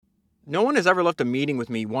No one has ever left a meeting with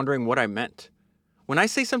me wondering what I meant. When I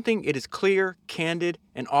say something, it is clear, candid,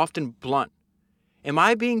 and often blunt. Am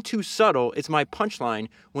I being too subtle is my punchline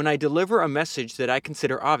when I deliver a message that I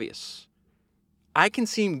consider obvious. I can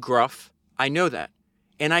seem gruff, I know that,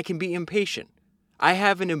 and I can be impatient. I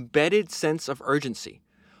have an embedded sense of urgency.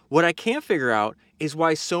 What I can't figure out is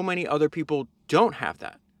why so many other people don't have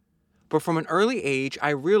that. But from an early age, I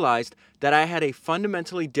realized that I had a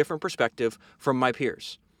fundamentally different perspective from my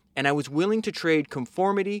peers, and I was willing to trade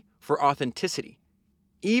conformity for authenticity,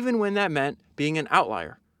 even when that meant being an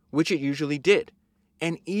outlier, which it usually did,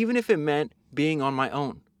 and even if it meant being on my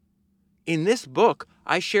own. In this book,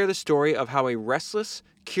 I share the story of how a restless,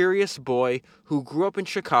 curious boy who grew up in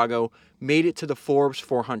Chicago made it to the Forbes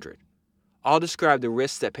 400. I'll describe the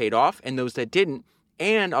risks that paid off and those that didn't,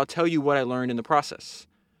 and I'll tell you what I learned in the process.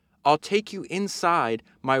 I'll take you inside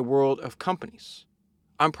my world of companies.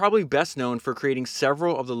 I'm probably best known for creating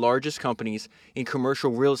several of the largest companies in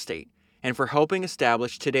commercial real estate and for helping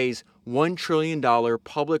establish today's $1 trillion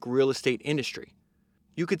public real estate industry.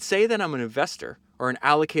 You could say that I'm an investor or an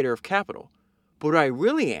allocator of capital, but what I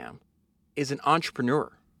really am is an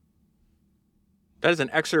entrepreneur. That is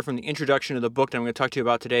an excerpt from the introduction of the book that I'm going to talk to you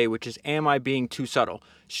about today, which is Am I Being Too Subtle?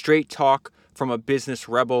 Straight Talk from a Business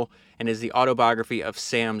Rebel, and is the autobiography of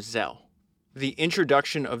Sam Zell. The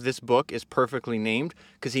introduction of this book is perfectly named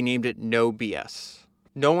because he named it No BS.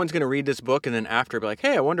 No one's going to read this book and then after be like,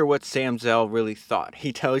 hey, I wonder what Sam Zell really thought.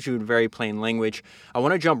 He tells you in very plain language. I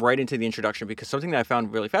want to jump right into the introduction because something that I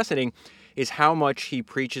found really fascinating is how much he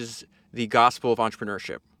preaches the gospel of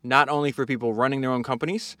entrepreneurship, not only for people running their own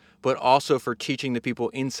companies, but also for teaching the people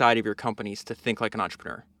inside of your companies to think like an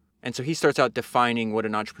entrepreneur. And so he starts out defining what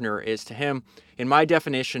an entrepreneur is to him. In my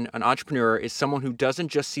definition, an entrepreneur is someone who doesn't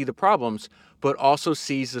just see the problems, but also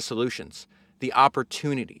sees the solutions, the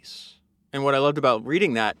opportunities. And what I loved about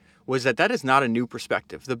reading that was that is not a new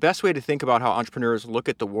perspective. The best way to think about how entrepreneurs look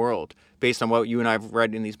at the world, based on what you and I have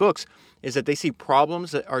read in these books, is that they see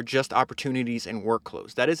problems that are just opportunities and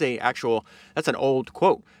workflows. That's an old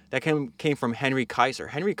quote that came from Henry Kaiser.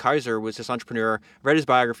 Henry Kaiser was this entrepreneur. Read his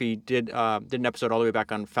biography, did an episode all the way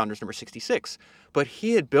back on Founders number 66. But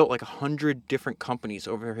he had built like 100 different companies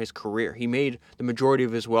over his career. He made the majority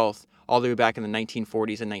of his wealth all the way back in the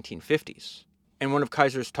 1940s and 1950s. And one of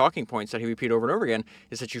Kaiser's talking points that he repeated over and over again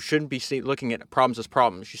is that you shouldn't be looking at problems as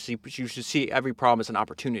problems. You should see every problem as an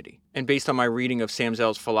opportunity. And based on my reading of Sam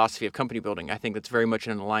Zell's philosophy of company building, I think that's very much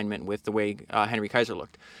in alignment with the way Henry Kaiser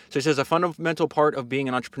looked. So he says, a fundamental part of being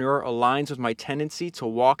an entrepreneur aligns with my tendency to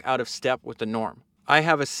walk out of step with the norm. I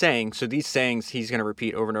have a saying, so these sayings he's going to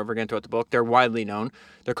repeat over and over again throughout the book. They're widely known.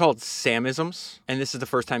 They're called Samisms, and this is the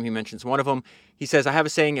first time he mentions one of them. He says, I have a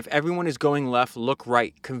saying, if everyone is going left, look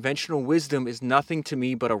right. Conventional wisdom is nothing to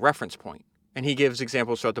me but a reference point. And he gives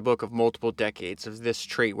examples throughout the book of multiple decades of this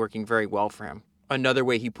trait working very well for him. Another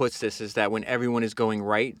way he puts this is that when everyone is going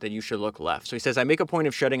right, then you should look left. So he says, I make a point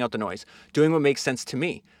of shutting out the noise, doing what makes sense to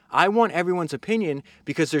me. I want everyone's opinion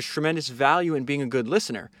because there's tremendous value in being a good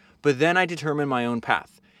listener. But then I determine my own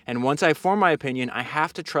path. And once I form my opinion, I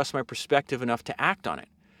have to trust my perspective enough to act on it.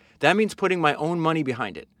 That means putting my own money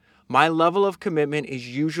behind it. My level of commitment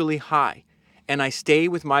is usually high, and I stay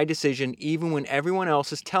with my decision even when everyone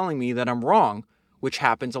else is telling me that I'm wrong, which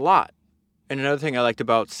happens a lot. And another thing I liked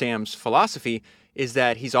about Sam's philosophy is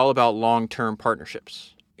that he's all about long-term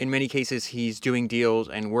partnerships. In many cases, he's doing deals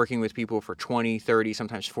and working with people for 20, 30,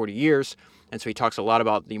 sometimes 40 years. And so he talks a lot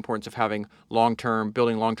about the importance of having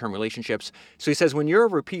building long-term relationships. So he says, when you're a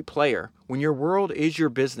repeat player, when your world is your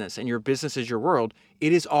business and your business is your world,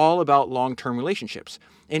 it is all about long-term relationships.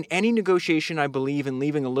 In any negotiation, I believe in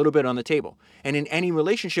leaving a little bit on the table. And in any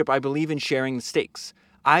relationship, I believe in sharing the stakes.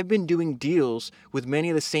 I've been doing deals with many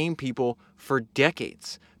of the same people for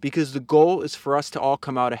decades because the goal is for us to all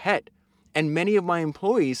come out ahead. And many of my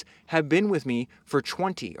employees have been with me for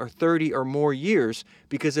 20 or 30 or more years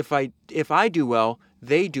because if I do well,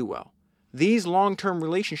 they do well. These long-term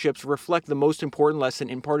relationships reflect the most important lesson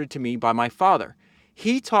imparted to me by my father.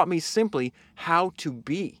 He taught me simply how to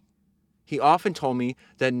be. He often told me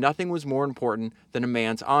that nothing was more important than a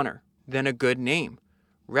man's honor, than a good name.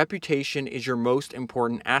 Reputation is your most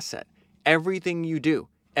important asset. Everything you do,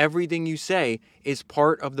 everything you say is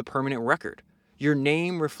part of the permanent record. Your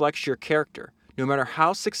name reflects your character. No matter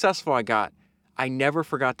how successful I got, I never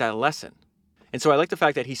forgot that lesson. And so I like the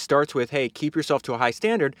fact that he starts with, hey, keep yourself to a high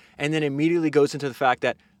standard, and then immediately goes into the fact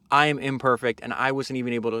that I am imperfect and I wasn't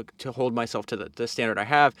even able to hold myself to the standard I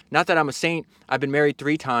have. Not that I'm a saint. I've been married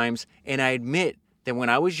 3 times, and I admit that when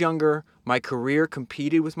I was younger, my career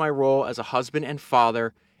competed with my role as a husband and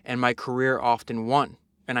father, and my career often won.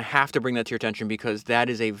 And I have to bring that to your attention because that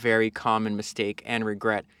is a very common mistake and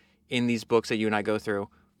regret in these books that you and I go through.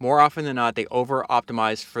 More often than not, they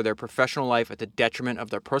over-optimize for their professional life at the detriment of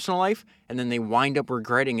their personal life, and then they wind up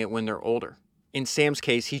regretting it when they're older. In Sam's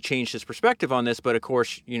case, he changed his perspective on this, but of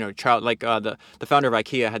course, the founder of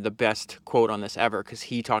IKEA had the best quote on this ever because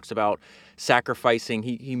he talks about sacrificing.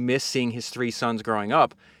 He missed seeing his 3 sons growing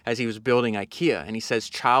up as he was building IKEA, and he says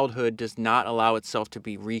childhood does not allow itself to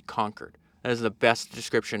be reconquered. That is the best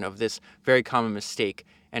description of this very common mistake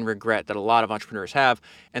and regret that a lot of entrepreneurs have.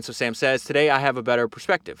 And so Sam says, today I have a better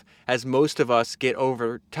perspective, as most of us get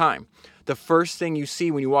over time. The first thing you see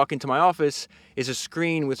when you walk into my office is a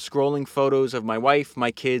screen with scrolling photos of my wife, my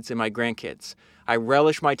kids, and my grandkids. I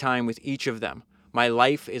relish my time with each of them. My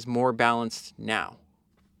life is more balanced now.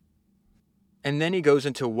 And then he goes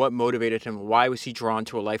into what motivated him. Why was he drawn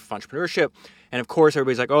to a life of entrepreneurship? And of course,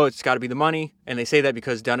 everybody's like, oh, it's got to be the money. And they say that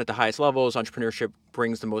because done at the highest levels, entrepreneurship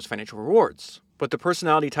brings the most financial rewards. But the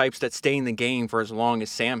personality types that stay in the game for as long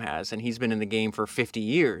as Sam has, and he's been in the game for 50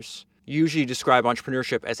 years, usually describe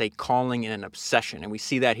entrepreneurship as a calling and an obsession. And we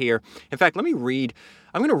see that here. In fact, I'm going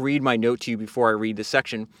to read my note to you before I read this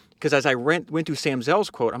section, because as I went through Sam Zell's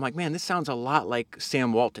quote, I'm like, man, this sounds a lot like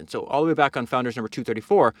Sam Walton. So all the way back on Founders number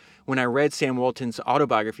 234, when I read Sam Walton's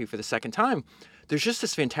autobiography for the second time, there's just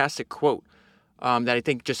this fantastic quote that I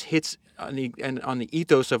think just hits on the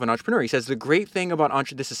ethos of an entrepreneur. He says, the great thing about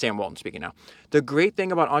this is Sam Walton speaking now. The great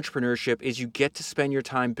thing about entrepreneurship is you get to spend your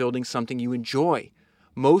time building something you enjoy.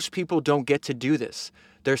 Most people don't get to do this.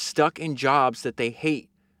 They're stuck in jobs that they hate.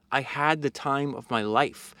 I had the time of my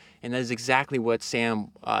life. And that is exactly what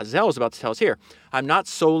Sam Zell is about to tell us here. I'm not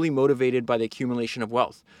solely motivated by the accumulation of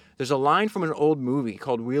wealth. There's a line from an old movie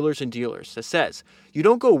called Wheelers and Dealers that says, you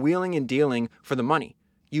don't go wheeling and dealing for the money.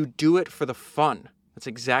 You do it for the fun. That's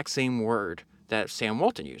the exact same word that Sam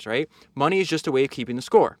Walton used, right? Money is just a way of keeping the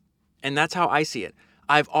score. And that's how I see it.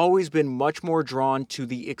 I've always been much more drawn to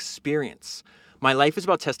the experience. My life is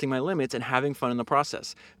about testing my limits and having fun in the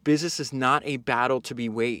process. Business is not a battle to be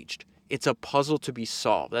waged. It's a puzzle to be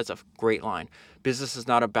solved. That's a great line. Business is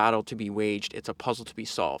not a battle to be waged. It's a puzzle to be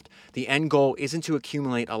solved. The end goal isn't to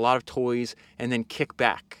accumulate a lot of toys and then kick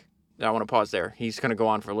back. Now, I want to pause there. He's going to go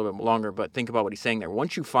on for a little bit longer, but think about what he's saying there.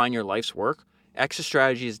 Once you find your life's work, exit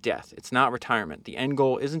strategy is death. It's not retirement. The end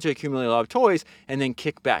goal isn't to accumulate a lot of toys and then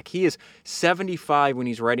kick back. He is 75 when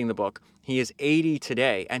he's writing the book. He is 80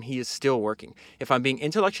 today, and he is still working. If I'm being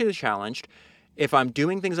intellectually challenged, if I'm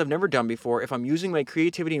doing things I've never done before, if I'm using my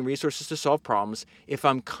creativity and resources to solve problems, if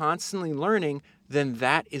I'm constantly learning, then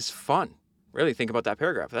that is fun. Really think about that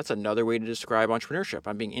paragraph. That's another way to describe entrepreneurship.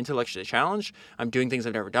 I'm being intellectually challenged. I'm doing things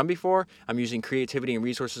I've never done before. I'm using creativity and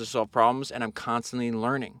resources to solve problems, and I'm constantly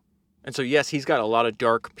learning. And so, yes, he's got a lot of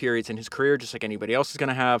dark periods in his career, just like anybody else is going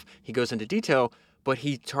to have. He goes into detail, but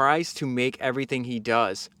he tries to make everything he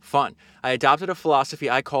does fun. I adopted a philosophy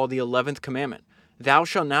I call the 11th commandment. Thou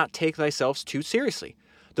shalt not take thyself too seriously.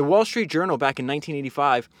 The Wall Street Journal back in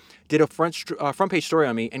 1985 did a front page story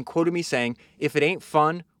on me and quoted me saying, if it ain't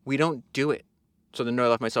fun, we don't do it. So the note I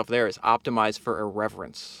left myself there is optimize for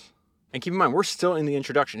irreverence. And keep in mind, we're still in the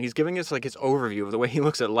introduction. He's giving us like his overview of the way he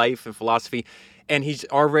looks at life and philosophy. And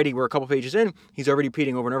we're a couple pages in, he's already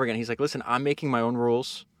repeating over and over again. He's like, listen, I'm making my own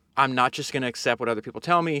rules. I'm not just going to accept what other people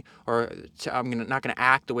tell me, or I'm not going to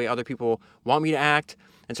act the way other people want me to act.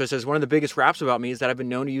 And so it says, one of the biggest raps about me is that I've been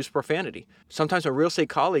known to use profanity. Sometimes my real estate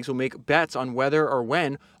colleagues will make bets on whether or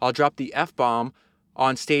when I'll drop the F-bomb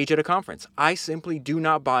on stage at a conference. I simply do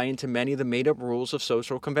not buy into many of the made-up rules of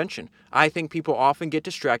social convention. I think people often get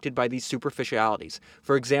distracted by these superficialities.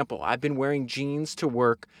 For example, I've been wearing jeans to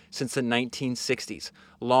work since the 1960s,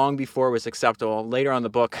 long before it was acceptable. Later on in the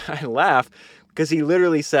book, I laugh because he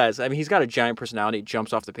literally says, I mean, he's got a giant personality. It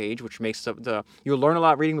jumps off the page, which makes you'll learn a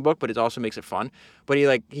lot reading the book, but it also makes it fun. But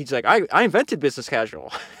he's like, I invented business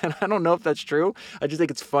casual. And I don't know if that's true. I just think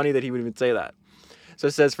it's funny that he would even say that. So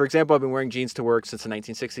it says, for example, I've been wearing jeans to work since the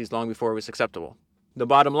 1960s, long before it was acceptable. The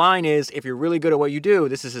bottom line is, if you're really good at what you do,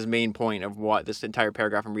 this is his main point of what this entire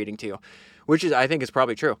paragraph I'm reading to you, which is, I think, is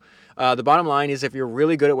probably true. The bottom line is, if you're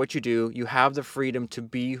really good at what you do, you have the freedom to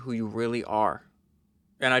be who you really are.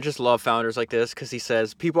 And I just love founders like this because he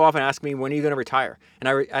says, people often ask me, when are you going to retire? And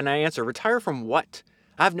I answer, retire from what?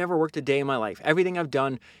 I've never worked a day in my life. Everything I've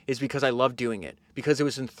done is because I love doing it, because it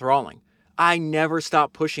was enthralling. I never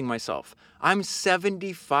stop pushing myself. I'm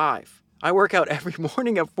 75. I work out every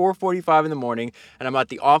morning at 4:45 in the morning, and I'm at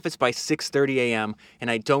the office by 6:30 a.m., and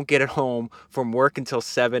I don't get home from work until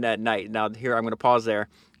 7 at night. Now, here, I'm going to pause there.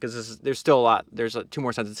 because there's still a lot. There's 2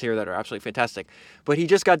 more sentences here that are absolutely fantastic. But he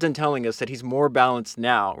just got done telling us that he's more balanced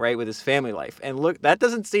now, right, with his family life. And look, that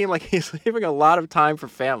doesn't seem like he's leaving a lot of time for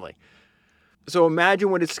family. So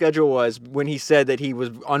imagine what his schedule was when he said that he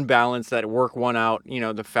was unbalanced, that work won out,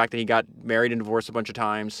 the fact that he got married and divorced a bunch of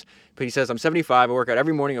times. But he says, I'm 75, I work out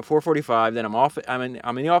every morning at 4:45, then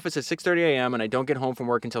I'm in the office at 6:30 a.m. and I don't get home from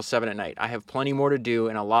work until 7 at night. I have plenty more to do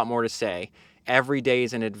and a lot more to say. Every day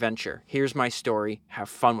is an adventure. Here's my story. Have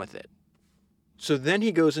fun with it. So then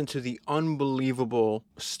he goes into the unbelievable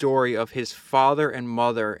story of his father and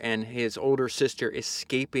mother and his older sister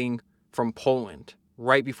escaping from Poland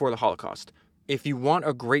right before the Holocaust. If you want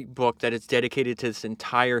a great book that is dedicated to this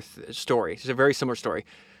entire story, it's a very similar story.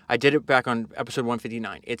 I did it back on episode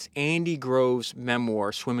 159. It's Andy Grove's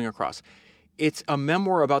memoir, Swimming Across. It's a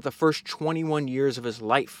memoir about the first 21 years of his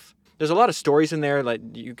life. There's a lot of stories in there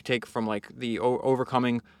that you could take from like the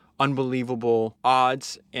overcoming unbelievable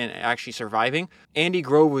odds and actually surviving. Andy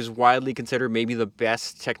Grove was widely considered maybe the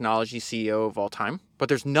best technology CEO of all time, but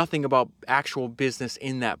there's nothing about actual business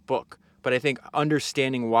in that book. But I think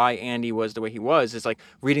understanding why Andy was the way he was is like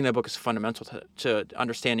reading that book is fundamental to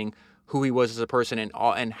understanding who he was as a person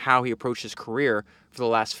and how he approached his career for the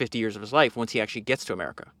last 50 years of his life once he actually gets to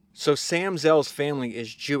America. So Sam Zell's family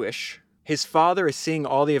is Jewish. His father is seeing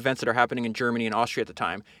all the events that are happening in Germany and Austria at the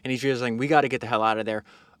time, and he's realizing we got to get the hell out of there.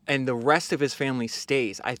 And the rest of his family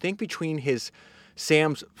stays. I think between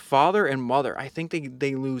Sam's father and mother, I think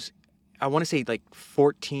they lose, I want to say like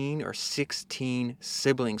 14 or 16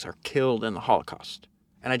 siblings are killed in the Holocaust.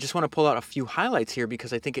 And I just want to pull out a few highlights here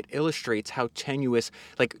because I think it illustrates how tenuous,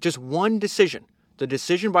 like just one decision, the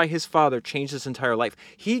decision by his father changed his entire life.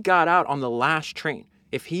 He got out on the last train.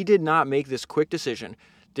 If he did not make this quick decision,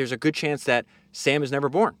 there's a good chance that Sam is never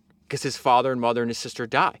born because his father and mother and his sister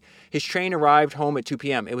die. His train arrived home at 2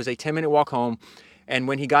 p.m. It was a 10-minute walk home. And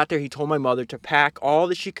when he got there, he told my mother to pack all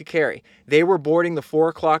that she could carry. They were boarding the 4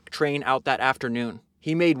 o'clock train out that afternoon.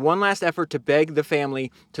 He made one last effort to beg the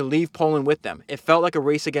family to leave Poland with them. It felt like a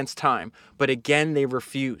race against time, but again, they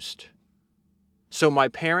refused. So my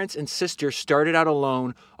parents and sister started out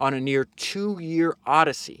alone on a near 2-year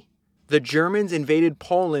odyssey. The Germans invaded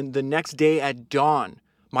Poland the next day at dawn.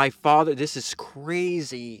 My father, this is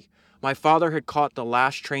crazy. My father had caught the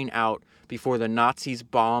last train out before the Nazis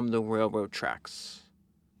bombed the railroad tracks.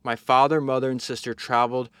 My father, mother, and sister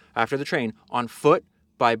traveled after the train on foot,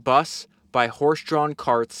 by bus, by horse-drawn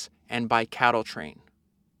carts, and by cattle train.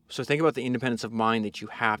 So think about the independence of mind that you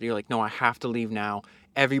have. You're like, no, I have to leave now.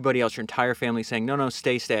 Everybody else, your entire family saying, no,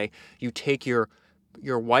 stay. You take your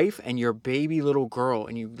wife and your baby little girl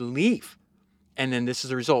and you leave. And then this is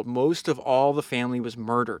the result. Most of all the family was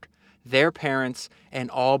murdered. Their parents and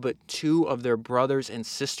all but 2 of their brothers and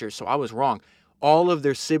sisters. So I was wrong. All of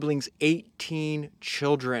their siblings, 18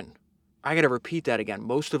 children. I got to repeat that again.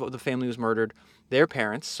 Most of the family was murdered. Their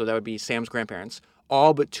parents, so that would be Sam's grandparents,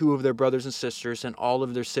 all but 2 of their brothers and sisters, and all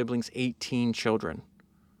of their siblings, 18 children.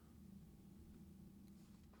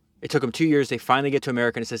 It took them 2 years. They finally get to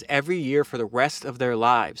America, and it says every year for the rest of their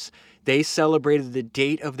lives, they celebrated the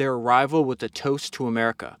date of their arrival with a toast to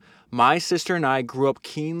America. My sister and I grew up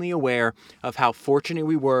keenly aware of how fortunate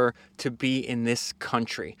we were to be in this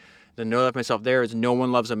country. The note of myself there is no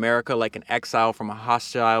one loves America like an exile from a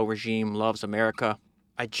hostile regime loves America.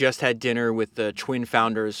 I just had dinner with the twin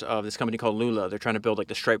founders of this company called Lula. They're trying to build like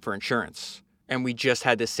the Stripe for insurance. And we just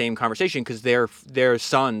had this same conversation because they're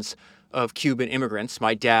sons of Cuban immigrants.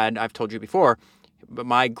 My dad, I've told you before, but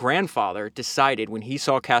my grandfather decided when he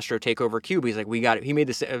saw Castro take over Cuba, he's like, he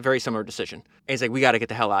made a very similar decision. And he's like, we got to get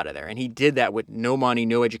the hell out of there. And he did that with no money,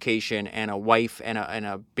 no education, and a wife and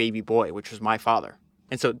a baby boy, which was my father.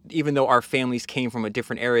 And so even though our families came from a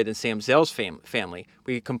different area than Sam Zell's family,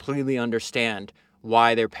 we completely understand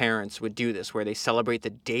why their parents would do this, where they celebrate the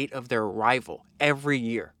date of their arrival every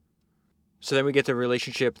year. So then we get the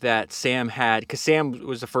relationship that Sam had, because Sam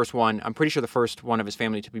was the first one, I'm pretty sure the first one of his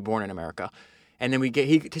family to be born in America. And then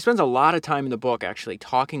he spends a lot of time in the book actually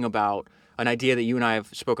talking about an idea that you and I have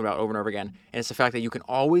spoken about over and over again. And it's the fact that you can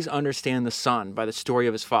always understand the son by the story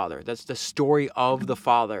of his father. That's the story of the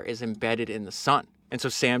father is embedded in the son. And so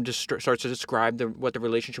Sam just starts to describe what the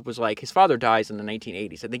relationship was like. His father dies in the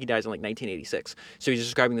 1980s. I think he dies in like 1986. So he's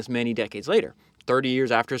describing this many decades later, 30 years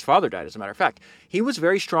after his father died, as a matter of fact. He was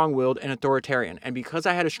very strong-willed and authoritarian. And because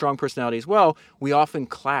I had a strong personality as well, we often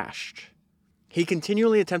clashed. He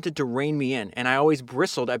continually attempted to rein me in, and I always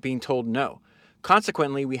bristled at being told no.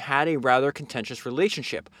 Consequently, we had a rather contentious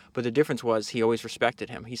relationship, but the difference was he always respected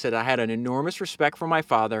him. He said, I had an enormous respect for my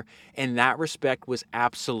father, and that respect was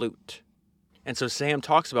absolute. And so Sam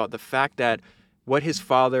talks about the fact that what his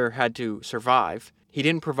father had to survive, he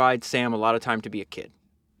didn't provide Sam a lot of time to be a kid.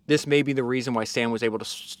 This may be the reason why Sam was able to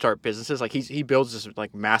start businesses. Like he builds this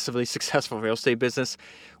like massively successful real estate business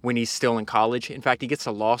when he's still in college. In fact, he gets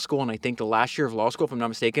to law school, and I think the last year of law school, if I'm not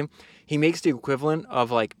mistaken, he makes the equivalent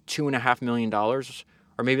of like $2.5 million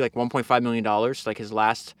or maybe like $1.5 million, like his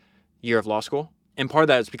last year of law school. And part of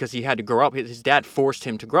that is because he had to grow up. His dad forced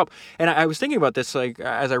him to grow up. And I was thinking about this, like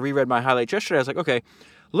as I reread my highlights yesterday, I was like, okay,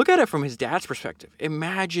 look at it from his dad's perspective.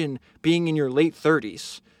 Imagine being in your late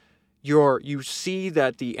 30s. You see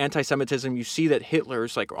that the anti-Semitism, you see that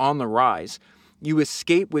Hitler's like on the rise. You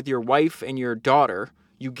escape with your wife and your daughter.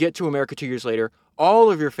 You get to America 2 years later.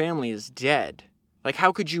 All of your family is dead. Like,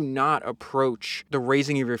 how could you not approach the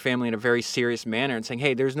raising of your family in a very serious manner and saying,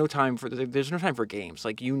 hey, there's no time for games.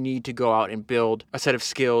 Like, you need to go out and build a set of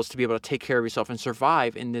skills to be able to take care of yourself and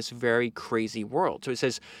survive in this very crazy world. So it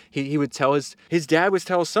says he would tell his dad would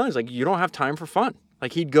tell his sons, like, you don't have time for fun.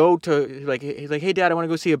 Like, he'd go to, like, hey, Dad, I want to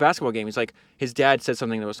go see a basketball game. He's like, his dad said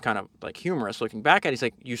something that was kind of, like, humorous looking back at it. He's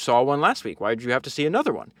like, you saw one last week. Why did you have to see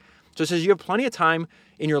another one? So it says you have plenty of time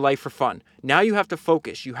in your life for fun. Now you have to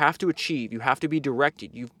focus. You have to achieve. You have to be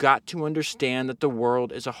directed. You've got to understand that the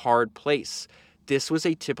world is a hard place. This was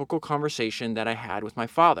a typical conversation that I had with my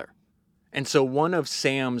father. And so one of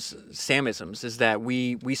Samisms is that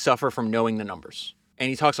we suffer from knowing the numbers. And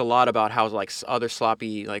he talks a lot about how like other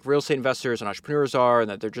sloppy like real estate investors and entrepreneurs are, and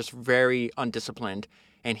that they're just very undisciplined.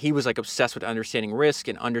 And he was like obsessed with understanding risk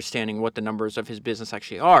and understanding what the numbers of his business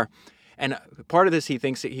actually are. And part of this he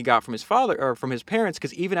thinks that he got from his father or from his parents,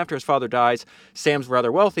 because even after his father dies, Sam's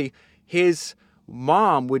rather wealthy. His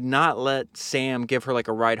mom would not let Sam give her like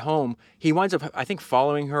a ride home. He winds up, I think,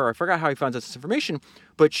 following her. I forgot how he finds out this information,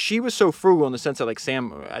 but she was so frugal in the sense that like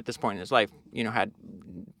Sam at this point in his life, had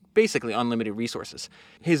basically unlimited resources.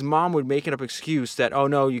 His mom would make an up excuse that, oh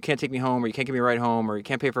no, you can't take me home, or you can't give me a ride home, or you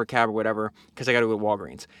can't pay for a cab or whatever, because I got to go to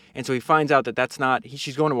Walgreens. And so he finds out that that's not,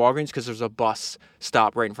 she's going to Walgreens because there's a bus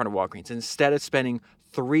stop right in front of Walgreens. Instead of spending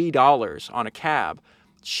 $3 on a cab,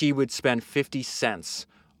 she would spend 50 cents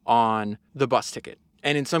on the bus ticket.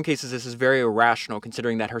 And in some cases, this is very irrational,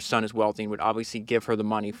 considering that her son is wealthy and would obviously give her the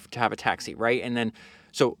money to have a taxi, right? And then,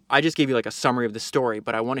 so I just gave you like a summary of the story,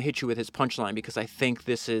 but I want to hit you with his punchline because I think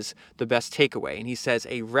this is the best takeaway. And he says,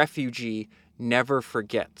 a refugee never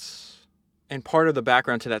forgets. And part of the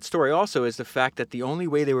background to that story also is the fact that the only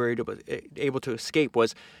way they were able to escape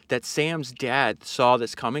was that Sam's dad saw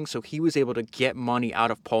this coming, so he was able to get money out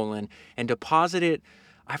of Poland and deposit it.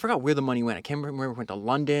 I forgot where the money went. I can't remember if it went to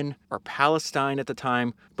London or Palestine at the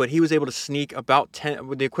time, but he was able to sneak about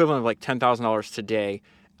the equivalent of like $10,000 today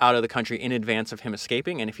out of the country in advance of him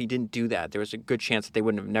escaping. And if he didn't do that, there was a good chance that they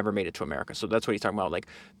wouldn't have never made it to America. So that's what he's talking about, like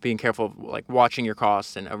being careful of like watching your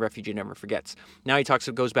costs, and a refugee never forgets. Now he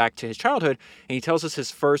goes back to his childhood, and he tells us his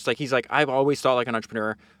first, like, he's like, I've always thought like an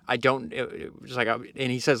entrepreneur. I don't, just like,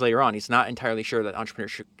 and he says later on, he's not entirely sure that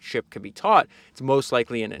entrepreneurship can be taught. It's most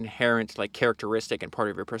likely an inherent like characteristic and part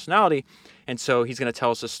of your personality. And so he's going to tell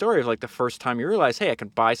us a story of like the first time you realize, hey, I can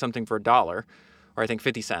buy something for $1, or I think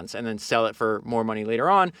 50 cents, and then sell it for more money later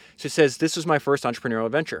on. So it says, this was my first entrepreneurial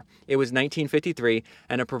adventure. It was 1953,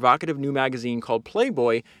 and a provocative new magazine called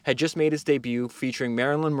Playboy had just made its debut, featuring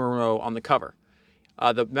Marilyn Monroe on the cover.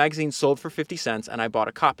 The magazine sold for 50 cents, and I bought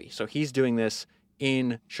a copy. So he's doing this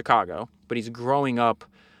in Chicago, but he's growing up,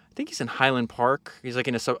 I think he's in Highland Park. He's like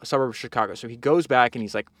in a suburb of Chicago. So he goes back and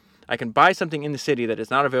he's like, I can buy something in the city that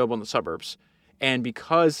is not available in the suburbs. And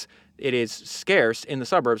because it is scarce in the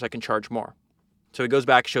suburbs, I can charge more. So he goes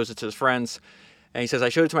back, shows it to his friends, and he says, I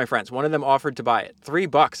showed it to my friends. One of them offered to buy it.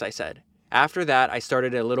 $3, I said. After that, I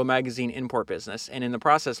started a little magazine import business, and in the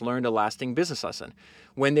process learned a lasting business lesson.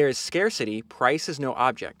 When there is scarcity, price is no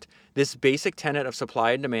object. This basic tenet of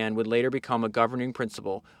supply and demand would later become a governing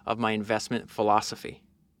principle of my investment philosophy.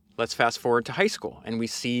 Let's fast forward to high school, and we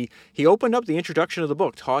see he opened up the introduction of the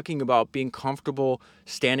book talking about being comfortable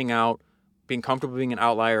standing out, being comfortable being an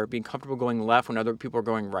outlier, being comfortable going left when other people are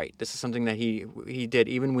going right. This is something that he did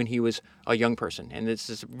even when he was a young person. And this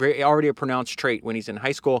is already a pronounced trait when he's in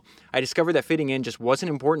high school. I discovered that fitting in just wasn't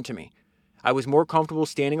important to me. I was more comfortable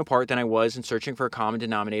standing apart than I was in searching for a common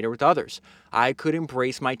denominator with others. I could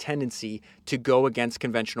embrace my tendency to go against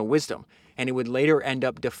conventional wisdom, and it would later end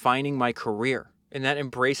up defining my career. And that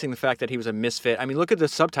embracing the fact that he was a misfit. I mean, look at the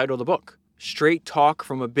subtitle of the book. Straight talk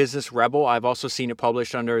from a business rebel. I've also seen it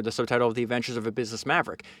published under the subtitle of The Adventures of a Business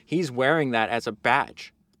Maverick. He's wearing that as a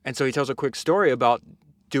badge. And so he tells a quick story about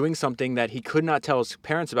doing something that he could not tell his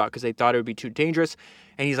parents about because they thought it would be too dangerous.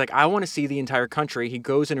 And he's like, I want to see the entire country. He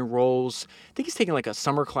goes and enrolls, I think he's taking like a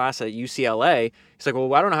summer class at UCLA. He's like,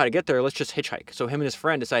 well, I don't know how to get there. Let's just hitchhike. So him and his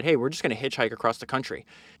friend decide, hey, we're just going to hitchhike across the country.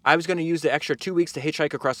 I was going to use the extra 2 weeks to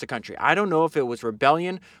hitchhike across the country. I don't know if it was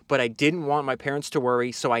rebellion, but I didn't want my parents to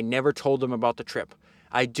worry, so I never told them about the trip.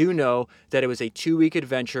 I do know that it was a 2-week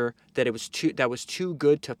adventure, that was too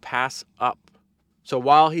good to pass up. So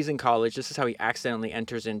while he's in college, this is how he accidentally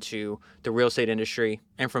enters into the real estate industry.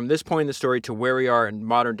 And from this point in the story to where we are in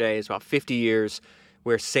modern day is about 50 years,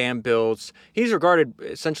 where Sam builds. He's regarded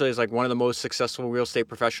essentially as like one of the most successful real estate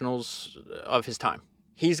professionals of his time.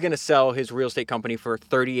 He's going to sell his real estate company for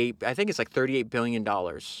 $38 billion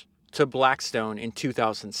to Blackstone in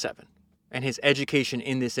 2007. And his education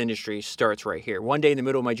in this industry starts right here. One day in the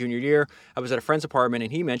middle of my junior year, I was at a friend's apartment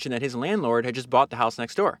and he mentioned that his landlord had just bought the house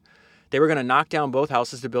next door. They were going to knock down both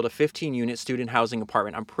houses to build a 15-unit student housing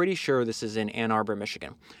apartment. I'm pretty sure this is in Ann Arbor,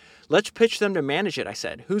 Michigan. Let's pitch them to manage it, I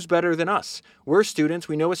said. Who's better than us? We're students,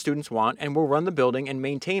 we know what students want, and we'll run the building and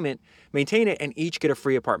maintain it, and each get a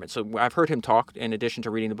free apartment. So I've heard him talk. In addition to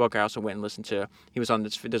reading the book, I also went and listened to, he was on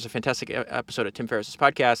this, there's a fantastic episode of Tim Ferriss's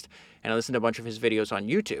podcast, and I listened to a bunch of his videos on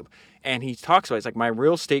YouTube. And he talks about, it's like, my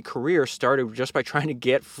real estate career started just by trying to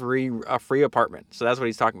get a free apartment. So that's what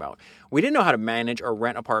he's talking about. We didn't know how to manage or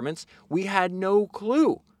rent apartments. We had no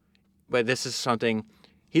clue. But this is something...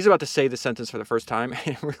 He's about to say the sentence for the first time,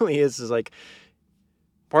 and it really is like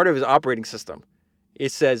part of his operating system.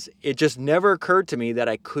 It says, it just never occurred to me that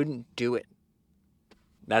I couldn't do it.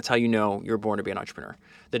 That's how you know you're born to be an entrepreneur.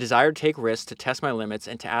 The desire to take risks, to test my limits,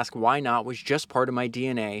 and to ask why not was just part of my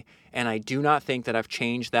DNA, and I do not think that I've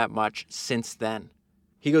changed that much since then.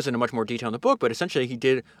 He goes into much more detail in the book, but essentially he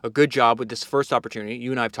did a good job with this first opportunity.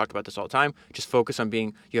 You and I have talked about this all the time. Just focus on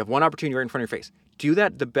you have one opportunity right in front of your face. Do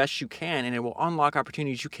that the best you can, and it will unlock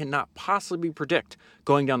opportunities you cannot possibly predict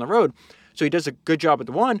going down the road. So he does a good job with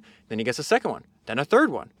the one, then he gets a second one, then a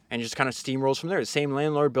third one, and just kind of steamrolls from there. The same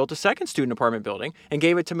landlord built a second student apartment building and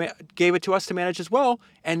gave it to us to manage as well,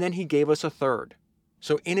 and then he gave us a third.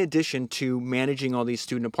 So in addition to managing all these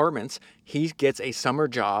student apartments, he gets a summer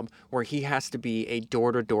job where he has to be a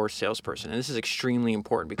door-to-door salesperson. And this is extremely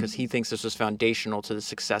important because he thinks this is foundational to the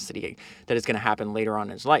success that is going to happen later on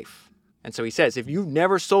in his life. And so he says, if you've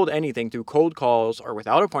never sold anything through cold calls or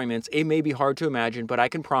without appointments, it may be hard to imagine, but I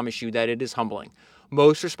can promise you that it is humbling.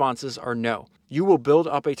 Most responses are no. You will build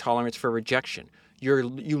up a tolerance for rejection. You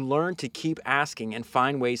learn to keep asking and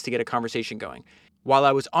find ways to get a conversation going. While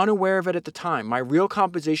I was unaware of it at the time, my real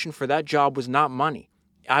compensation for that job was not money.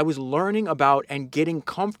 I was learning about and getting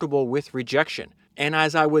comfortable with rejection. And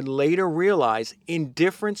as I would later realize,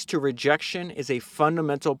 indifference to rejection is a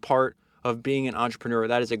fundamental part of being an entrepreneur.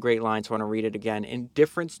 That is a great line, so I want to read it again.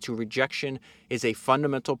 Indifference to rejection is a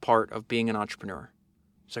fundamental part of being an entrepreneur.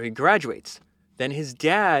 So he graduates. Then his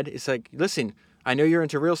dad is like, listen, I know you're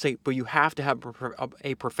into real estate, but you have to have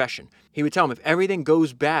a profession. He would tell him, if everything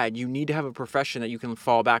goes bad, you need to have a profession that you can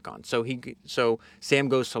fall back on. So Sam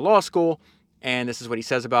goes to law school, and this is what he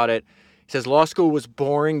says about it. He says, law school was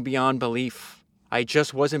boring beyond belief. I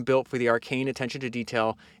just wasn't built for the arcane attention to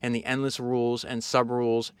detail and the endless rules and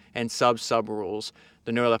sub-rules and sub-rules.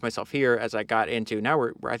 The note I left myself here as I got into, now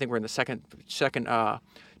I think we're in the second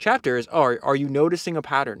chapter, is, are you noticing a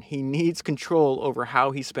pattern? He needs control over how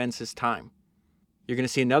he spends his time. You're going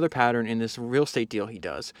to see another pattern in this real estate deal he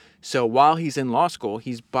does. So while he's in law school,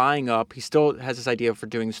 he's buying up, he still has this idea for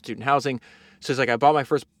doing student housing. So it's like, I bought my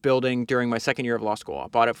first building during my second year of law school. I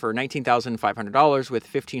bought it for $19,500 with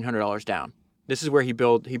 $1,500 down. This is where he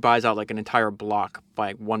buys out like an entire block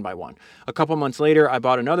by one. A couple months later, I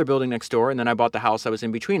bought another building next door, and then I bought the house that was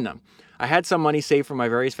in between them. I had some money saved from my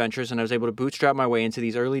various ventures, and I was able to bootstrap my way into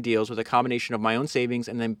these early deals with a combination of my own savings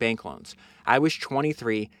and then bank loans. I was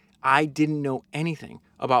 23. I didn't know anything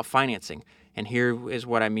about financing. And here is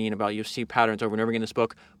what I mean about, you see patterns over and over again in this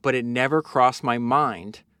book, but it never crossed my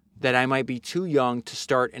mind that I might be too young to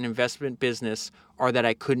start an investment business or that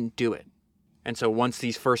I couldn't do it. And so once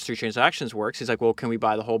these first 3 transactions works, he's like, well, can we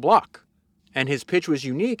buy the whole block? And his pitch was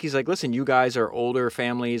unique. He's like, listen, you guys are older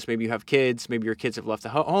families. Maybe you have kids. Maybe your kids have left the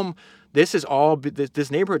home. This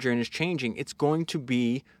neighborhood you're in is changing. It's going to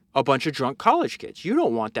be a bunch of drunk college kids. You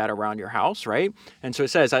don't want that around your house, right? And so it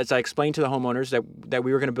says, as I explained to the homeowners that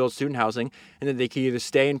we were going to build student housing and that they could either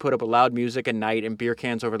stay and put up loud music at night and beer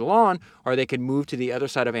cans over the lawn, or they could move to the other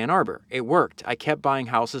side of Ann Arbor. It worked. I kept buying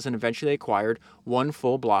houses and eventually acquired one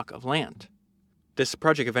full block of land. This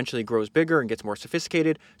project eventually grows bigger and gets more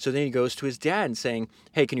sophisticated. So then he goes to his dad and saying,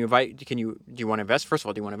 hey, do you want to invest? First of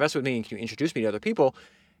all, do you want to invest with me? And can you introduce me to other people?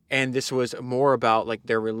 And this was more about like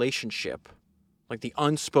their relationship. like the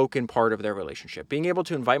unspoken part of their relationship. Being able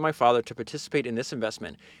to invite my father to participate in this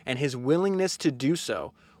investment and his willingness to do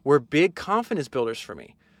so were big confidence builders for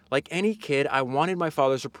me. Like any kid, I wanted my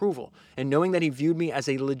father's approval, and knowing that he viewed me as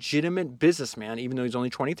a legitimate businessman, even though he's only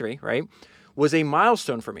 23, right, was a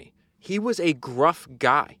milestone for me. He was a gruff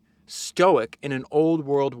guy, stoic in an old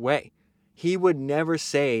world way. He would never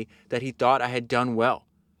say that he thought I had done well.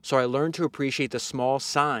 So I learned to appreciate the small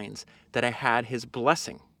signs that I had his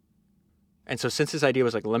blessing. And so since his idea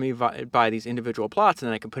was like, let me buy these individual plots and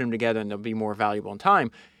then I can put them together and they'll be more valuable in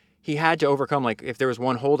time, he had to overcome, like, if there was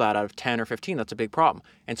one holdout out of 10 or 15, that's a big problem.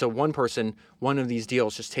 And so one of these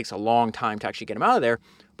deals just takes a long time to actually get him out of there,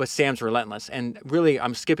 but Sam's relentless. And really,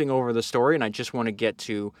 I'm skipping over the story, and I just want to get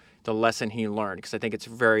to the lesson he learned, because I think it's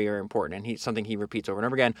very, very important, and something he repeats over and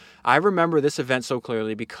over again. I remember this event so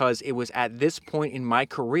clearly because it was at this point in my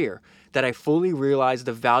career that I fully realized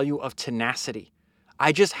the value of tenacity.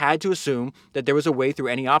 I just had to assume that there was a way through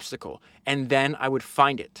any obstacle, and then I would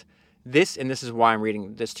find it. This is why I'm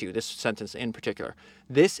reading this to you, this sentence in particular.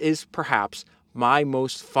 This is perhaps my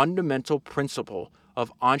most fundamental principle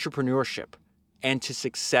of entrepreneurship and to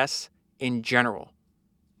success in general,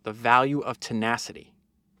 the value of tenacity.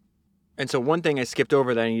 And so one thing I skipped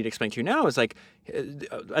over that I need to explain to you now is, like,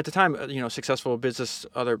 at the time, successful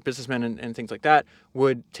other businessmen and things like that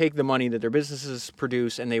would take the money that their businesses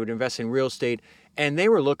produce and they would invest in real estate, and they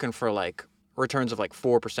were looking for like returns of like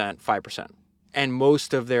 4%, 5%. And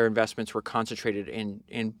most of their investments were concentrated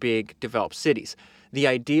in big developed cities. The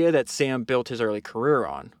idea that Sam built his early career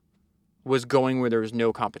on was going where there was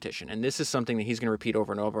no competition. And this is something that he's going to repeat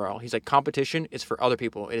over and over. He's like, competition is for other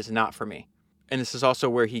people. It is not for me. And this is also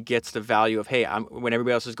where he gets the value of, hey, when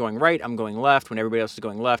everybody else is going right, I'm going left. When everybody else is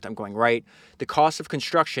going left, I'm going right. The cost of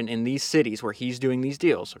construction in these cities where he's doing these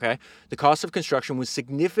deals, okay, the cost of construction was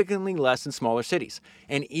significantly less in smaller cities.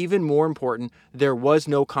 And even more important, there was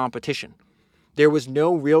no competition. There was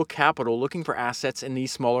no real capital looking for assets in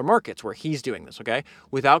these smaller markets where he's doing this, okay?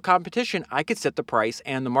 Without competition, I could set the price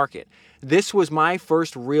and the market. This was my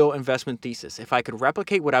first real investment thesis. If I could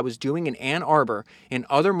replicate what I was doing in Ann Arbor in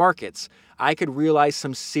other markets, I could realize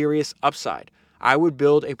some serious upside. I would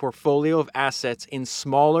build a portfolio of assets in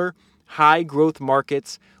smaller, high-growth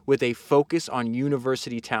markets with a focus on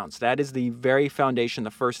university towns. That is the very foundation,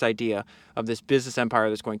 the first idea of this business empire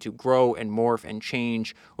that's going to grow and morph and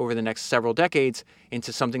change over the next several decades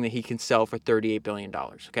into something that he can sell for $38 billion.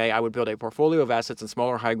 Okay, I would build a portfolio of assets in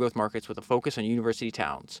smaller, high-growth markets with a focus on university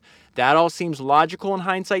towns. That all seems logical in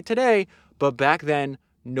hindsight today, but back then,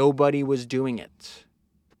 nobody was doing it.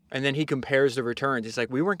 And then he compares the returns. He's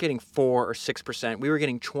like, we weren't getting 4 or 6%. We were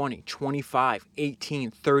getting 20, 25,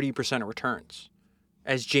 18, 30% of returns.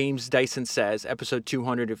 As James Dyson says, episode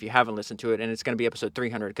 200, if you haven't listened to it, and it's going to be episode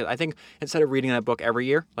 300, because I think instead of reading that book every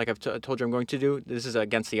year, like I've told you I'm going to do, this is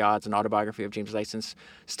Against the Odds, an autobiography of James Dyson's,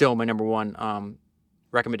 still my number one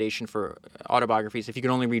recommendation for autobiographies. If you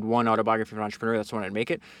can only read one autobiography of an entrepreneur, that's the one I'd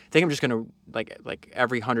make it. I think I'm just going to, like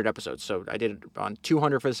every 100 episodes. So I did it on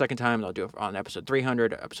 200 for the second time, I'll do it on episode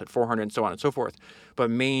 300, episode 400, and so on and so forth. But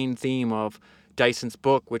main theme of Dyson's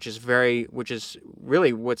book, which is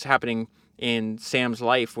really what's happening in Sam's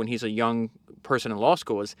life when he's a young person in law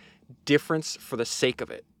school, is difference for the sake of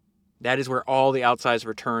it. That is where all the outsized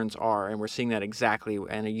returns are, and we're seeing that exactly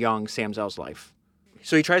in a young Sam Zell's life.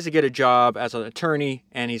 So he tries to get a job as an attorney,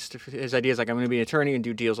 and his idea is like, I'm going to be an attorney and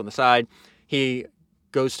do deals on the side. He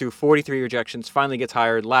goes through 43 rejections, finally gets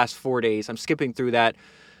hired, last 4 days. I'm skipping through that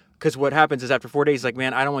because what happens is after 4 days, he's like,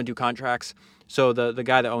 man, I don't want to do contracts. So the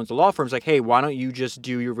guy that owns the law firm is like, hey, why don't you just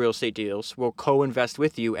do your real estate deals? We'll co-invest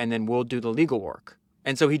with you, and then we'll do the legal work.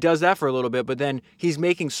 And so he does that for a little bit, but then he's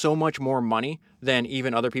making so much more money than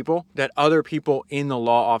even other people that other people in the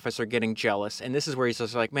law office are getting jealous. And this is where he's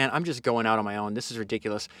just like, man, I'm just going out on my own. This is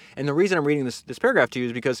ridiculous. And the reason I'm reading this paragraph to you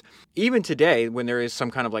is because even today, when there is some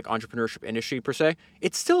kind of like entrepreneurship industry per se,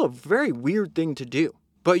 it's still a very weird thing to do.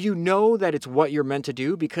 But you know that it's what you're meant to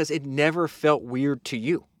do because it never felt weird to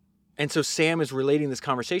you. And so Sam is relating this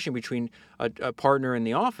conversation between a partner in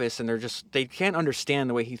the office, and they can't understand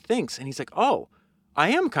the way he thinks. And he's like, oh, I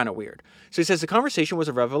am kind of weird. So he says the conversation was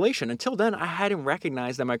a revelation. Until then, I hadn't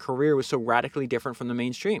recognized that my career was so radically different from the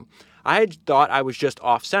mainstream. I had thought I was just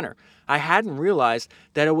off center. I hadn't realized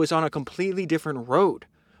that I was on a completely different road.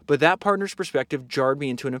 But that partner's perspective jarred me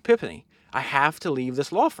into an epiphany. I have to leave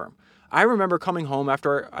this law firm. I remember coming home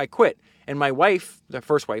after I quit, and my wife, the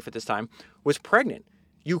first wife at this time, was pregnant.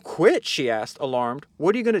 You quit? She asked, alarmed.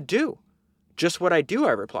 What are you going to do? Just what I do,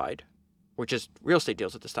 I replied, which is real estate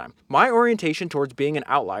deals at this time. My orientation towards being an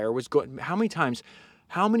outlier was good. How many times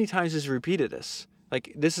has he repeated this?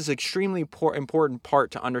 Like, this is extremely important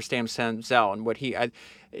part to understand Sam Zell and what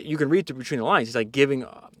you can read through between the lines.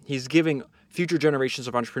 He's giving future generations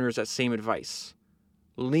of entrepreneurs that same advice.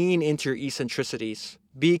 Lean into your eccentricities.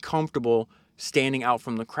 Be comfortable standing out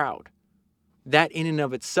from the crowd. That in and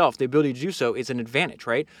of itself, the ability to do so, is an advantage,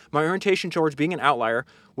 right? My orientation towards being an outlier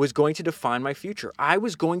was going to define my future. I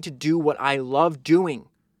was going to do what I love doing,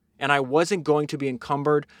 and I wasn't going to be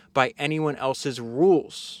encumbered by anyone else's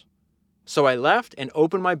rules. So I left and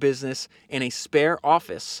opened my business in a spare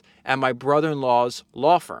office at my brother-in-law's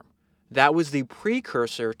law firm. That was the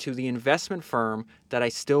precursor to the investment firm that I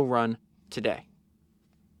still run today.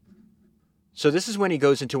 So this is when he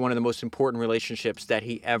goes into one of the most important relationships that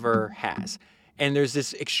he ever has. And there's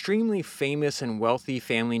this extremely famous and wealthy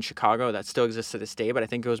family in Chicago that still exists to this day, but I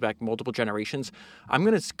think goes back multiple generations. I'm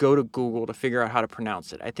going to go to Google to figure out how to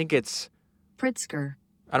pronounce it. I think it's Pritzker.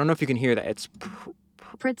 I don't know if you can hear that. It's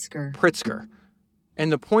Pritzker. Pritzker.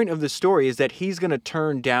 And the point of the story is that he's going to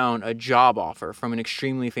turn down a job offer from an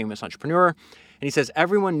extremely famous entrepreneur. And he says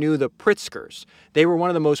everyone knew the Pritzkers. They were one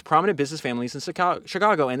of the most prominent business families in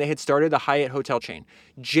Chicago, and they had started the Hyatt hotel chain.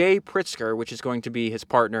 Jay Pritzker, which is going to be his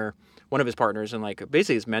partner, one of his partners, and like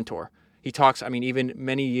basically his mentor. He talks, even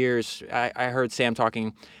many years, I heard Sam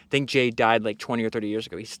talking, I think Jay died like 20 or 30 years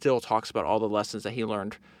ago. He still talks about all the lessons that he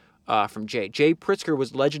learned from Jay. Jay Pritzker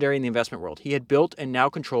was legendary in the investment world. He had built and now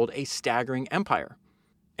controlled a staggering empire.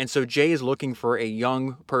 And so Jay is looking for a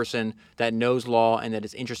young person that knows law and that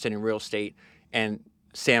is interested in real estate. And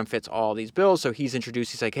Sam fits all these bills. So he's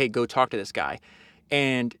introduced. He's like, hey, go talk to this guy.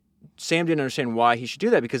 And Sam didn't understand why he should do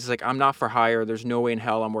that because it's like, I'm not for hire. There's no way in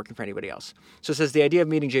hell I'm working for anybody else. So it says the idea of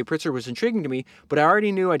meeting Jay Pritzker was intriguing to me, but I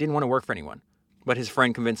already knew I didn't want to work for anyone. But his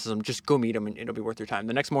friend convinces him, just go meet him and it'll be worth your time.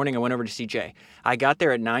 The next morning, I went over to see Jay. I got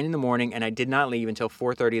there at 9 a.m. and I did not leave until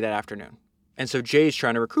 4:30 that afternoon. And so Jay's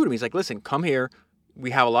trying to recruit him. He's like, listen, come here.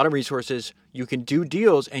 We have a lot of resources. You can do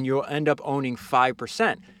deals and you'll end up owning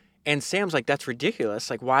 5%. And Sam's like, that's ridiculous.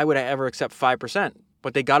 Like, why would I ever accept 5%?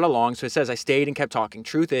 But they got along. So it says I stayed and kept talking.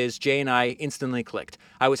 Truth is, Jay and I instantly clicked.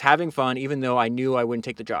 I was having fun, even though I knew I wouldn't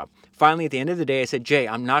take the job. Finally, at the end of the day, I said, Jay,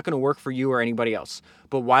 I'm not going to work for you or anybody else,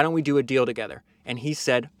 but why don't we do a deal together? And he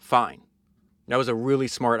said, fine. That was a really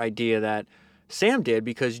smart idea that Sam did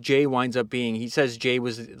because Jay winds up being, he says Jay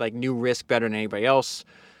was like knew risk better than anybody else.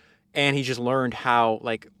 And he just learned how,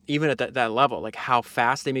 like, even at that level, like how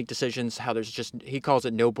fast they make decisions, how there's just, he calls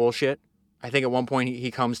it no bullshit. I think at one point he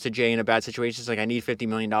comes to Jay in a bad situation. It's like, I need $50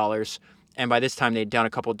 million. And by this time they'd done a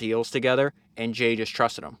couple deals together and Jay just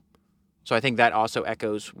trusted him. So I think that also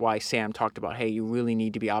echoes why Sam talked about, hey, you really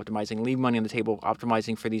need to be optimizing, leave money on the table,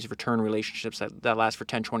 optimizing for these return relationships that last for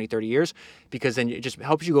 10, 20, 30 years, because then it just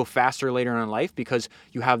helps you go faster later on in life because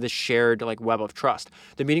you have this shared like web of trust.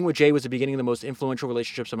 The meeting with Jay was the beginning of the most influential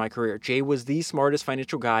relationships of my career. Jay was the smartest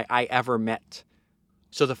financial guy I ever met.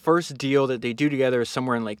 So the first deal that they do together is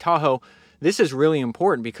somewhere in Lake Tahoe. This is really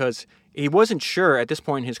important because he wasn't sure at this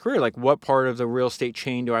point in his career, like what part of the real estate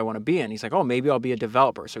chain do I want to be in? He's like, oh, maybe I'll be a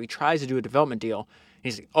developer. So he tries to do a development deal.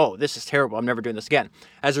 He's like, oh, this is terrible. I'm never doing this again.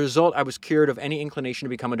 As a result, I was cured of any inclination to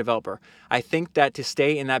become a developer. I think that to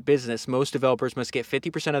stay in that business, most developers must get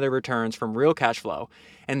 50% of their returns from real cash flow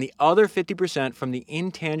and the other 50% from the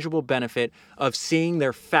intangible benefit of seeing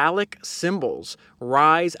their phallic symbols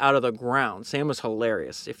rise out of the ground. Sam was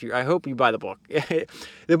hilarious. I hope you buy the book.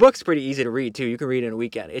 The book's pretty easy to read, too. You can read it in a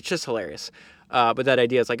weekend. It's just hilarious. But that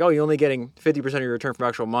idea is like, oh, you're only getting 50% of your return from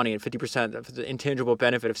actual money and 50% of the intangible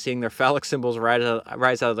benefit of seeing their phallic symbols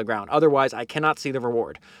rise out of the ground. Otherwise, I cannot see the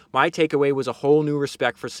reward. My takeaway was a whole new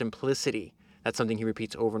respect for simplicity. That's something he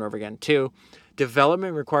repeats over and over again. 2,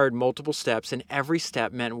 development required multiple steps, and every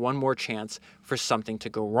step meant one more chance for something to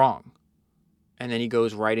go wrong. And then he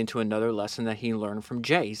goes right into another lesson that he learned from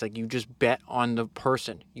Jay. He's like, you just bet on the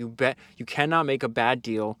person. You cannot make a bad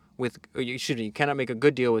deal you cannot make a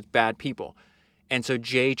good deal with bad people. And so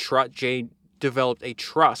Jay developed a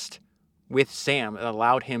trust with Sam that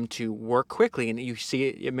allowed him to work quickly. And you see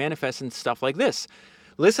it manifest in stuff like this.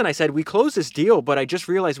 Listen, I said, we closed this deal, but I just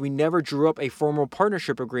realized we never drew up a formal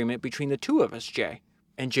partnership agreement between the two of us, Jay.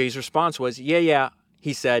 And Jay's response was, yeah,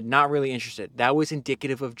 he said, not really interested. That was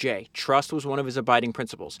indicative of Jay. Trust was one of his abiding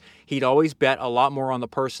principles. He'd always bet a lot more on the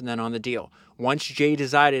person than on the deal. Once Jay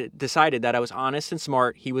decided that I was honest and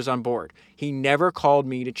smart, he was on board. He never called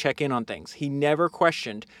me to check in on things. He never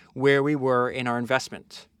questioned where we were in our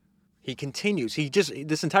investment. He continues.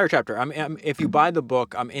 This entire chapter, if you buy the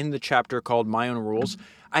book, I'm in the chapter called My Own Rules.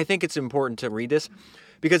 I think it's important to read this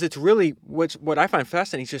because it's really, what I find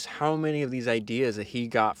fascinating is just how many of these ideas that he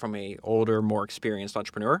got from a older, more experienced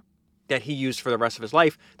entrepreneur that he used for the rest of his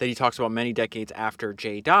life that he talks about many decades after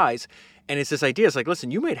Jay dies. And it's this idea, it's like,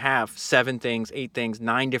 listen, you might have 7 things, 8 things,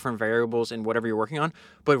 9 different variables in whatever you're working on,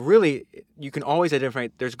 but really you can always identify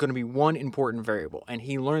there's going to be one important variable. And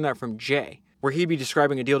he learned that from Jay, where he'd be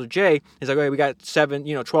describing a deal to Jay. He's like, okay, we got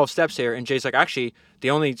 12 steps here. And Jay's like, actually,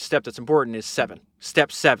 the only step that's important is 7.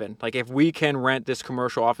 Step 7. Like, if we can rent this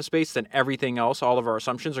commercial office space, then everything else, all of our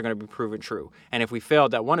assumptions are going to be proven true. And if we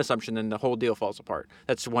failed that one assumption, then the whole deal falls apart.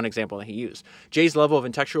 That's one example that he used. Jay's level of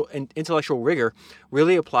intellectual rigor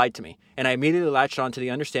really applied to me. And I immediately latched on to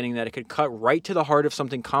the understanding that it could cut right to the heart of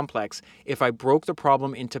something complex if I broke the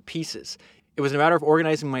problem into pieces. It was a matter of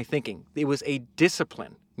organizing my thinking. It was a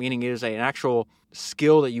discipline, meaning it is an actual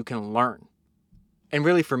skill that you can learn. And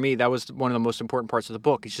really, for me, that was one of the most important parts of the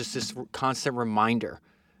book. It's just this constant reminder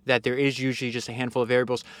that there is usually just a handful of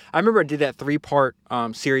variables. I remember I did that 3-part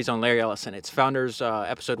series on Larry Ellison. It's Founders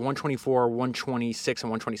episode 124, 126, and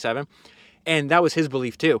 127. And that was his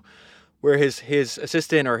belief too, where his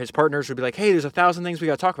assistant or his partners would be like, hey, there's 1,000 things we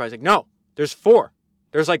got to talk about. He's like, no, there's 4.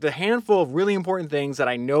 There's like the handful of really important things that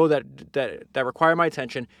I know that require my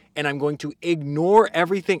attention, and I'm going to ignore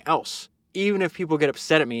everything else, even if people get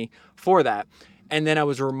upset at me for that. And then I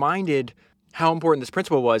was reminded how important this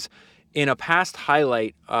principle was in a past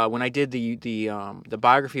highlight when I did the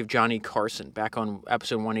biography of Johnny Carson back on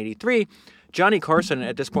episode 183. Johnny Carson,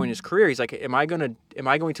 at this point in his career, he's like, am I going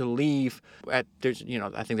to leave at, there's,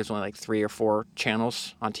 I think there's only like 3 or 4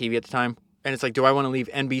 channels on TV at the time. And it's like, do I want to leave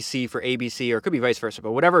NBC for ABC, or it could be vice versa,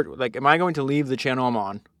 but whatever, like, am I going to leave the channel I'm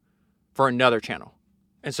on for another channel?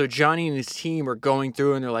 And so Johnny and his team are going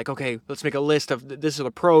through and they're like, okay, let's make a list of this are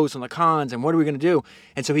the pros and the cons and what are we going to do?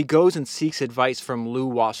 And so he goes and seeks advice from Lew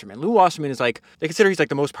Wasserman. Lew Wasserman is like, they consider he's like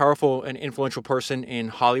the most powerful and influential person in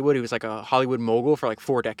Hollywood. He was like a Hollywood mogul for like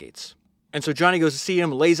 4 decades. And so Johnny goes to see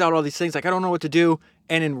him, lays out all these things, like, I don't know what to do.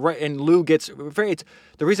 And Lew gets very,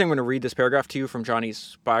 the reason I'm going to read this paragraph to you from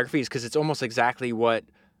Johnny's biography is because it's almost exactly what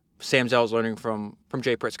Sam Zell is learning from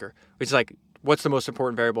Jay Pritzker. It's like, what's the most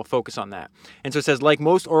important variable? Focus on that. And so it says, like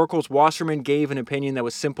most oracles, Wasserman gave an opinion that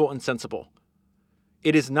was simple and sensible.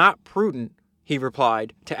 It is not prudent, he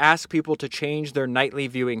replied, to ask people to change their nightly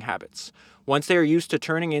viewing habits. Once they are used to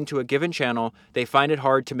turning into a given channel, they find it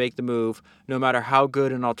hard to make the move, no matter how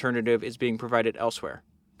good an alternative is being provided elsewhere.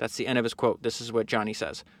 That's the end of his quote. This is what Johnny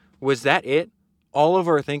says. Was that it? All of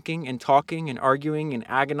our thinking and talking and arguing and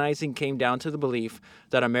agonizing came down to the belief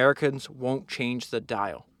that Americans won't change the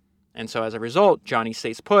dial. And so as a result, Johnny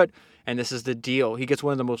stays put, and this is the deal. He gets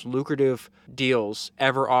one of the most lucrative deals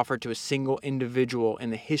ever offered to a single individual in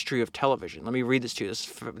the history of television. Let me read this to you.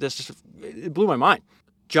 It blew my mind.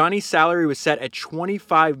 Johnny's salary was set at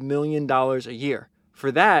 $25 million a year.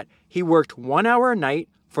 For that, he worked 1 hour a night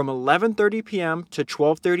from 11:30 p.m. to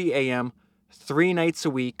 12:30 a.m., 3 nights a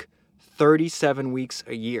week, 37 weeks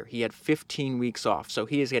a year. He had 15 weeks off. So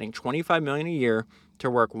he is getting $25 million a year to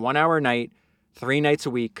work 1 hour a night, 3 nights a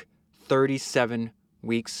week, 37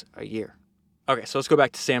 weeks a year. Okay, so let's go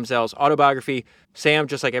back to Sam Zell's autobiography. Sam,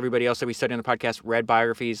 just like everybody else that we study on the podcast, read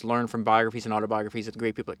biographies, learned from biographies and autobiographies of the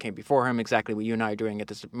great people that came before him, exactly what you and I are doing at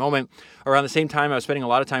this moment. Around the same time, I was spending a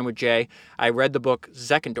lot of time with Jay. I read the book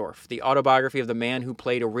Zeckendorf, the autobiography of the man who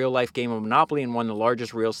played a real-life game of Monopoly and won the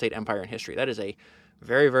largest real estate empire in history. That is a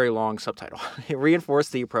very, very long subtitle. It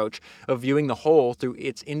reinforced the approach of viewing the whole through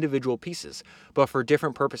its individual pieces, but for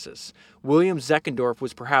different purposes. William Zeckendorf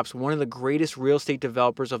was perhaps one of the greatest real estate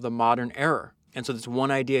developers of the modern era. And so this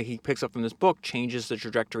one idea he picks up from this book changes the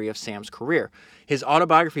trajectory of Sam's career. His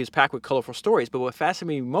autobiography is packed with colorful stories, but what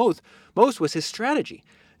fascinated me most was his strategy.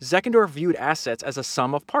 Zeckendorf viewed assets as a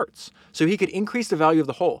sum of parts, so he could increase the value of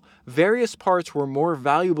the whole. Various parts were more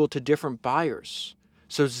valuable to different buyers.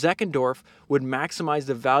 So Zeckendorf would maximize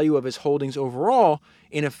the value of his holdings overall,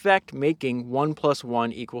 in effect making 1 +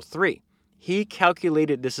 1 = 3. He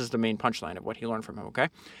calculated, this is the main punchline of what he learned from him, okay?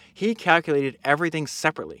 He calculated everything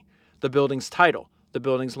separately. The building's title, the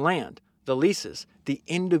building's land, the leases, the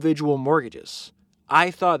individual mortgages. I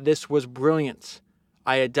thought this was brilliant.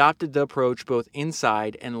 I adopted the approach both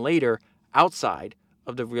inside and later outside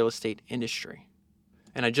of the real estate industry.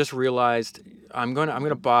 And I just realized I'm going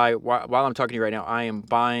to buy, while I'm talking to you right now, I am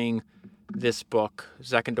buying this book,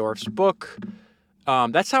 Zeckendorf's book.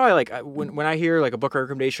 That's how I when I hear like a book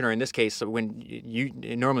recommendation, or in this case, when you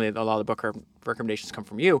normally a lot of the book recommendations come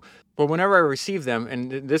from you, but whenever I receive them,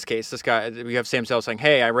 and in this case, this guy, we have Sam Zell saying,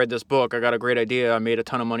 hey, I read this book, I got a great idea, I made a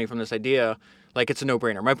ton of money from this idea, like it's a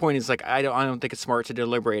no-brainer. My point is like I don't think it's smart to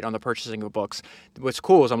deliberate on the purchasing of books. What's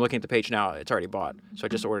cool is I'm looking at the page now, it's already bought, so I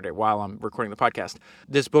just ordered it while I'm recording the podcast.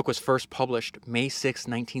 This book was first published May 6,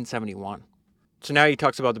 1971. So now he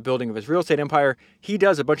talks about the building of his real estate empire. He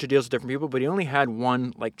does a bunch of deals with different people, but he only had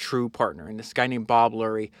one like true partner, and this guy named Bob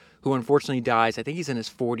Lurie, who unfortunately dies. I think he's in his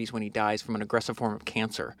 40s when he dies from an aggressive form of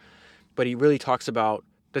cancer. But he really talks about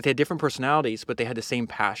that they had different personalities, but they had the same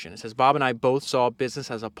passion. It says, Bob and I both saw business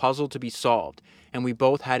as a puzzle to be solved, and we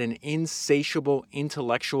both had an insatiable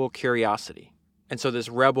intellectual curiosity. And so this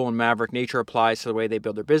rebel and maverick nature applies to the way they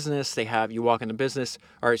build their business. You walk in the business,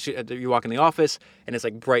 or you walk in the office, and it's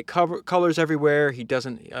like bright colors everywhere. He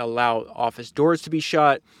doesn't allow office doors to be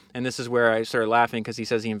shut. And this is where I started laughing because he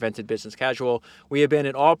says he invented business casual. We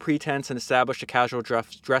abandoned all pretense and established a casual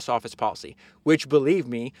dress office policy, which, believe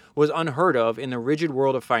me, was unheard of in the rigid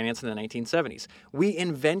world of finance in the 1970s. We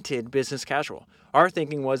invented business casual. Our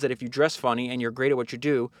thinking was that if you dress funny and you're great at what you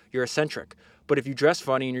do, you're eccentric. But if you dress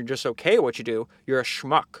funny and you're just okay at what you do, you're a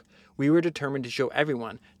schmuck. We were determined to show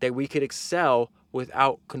everyone that we could excel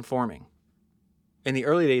without conforming. In the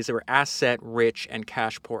early days, they were asset rich and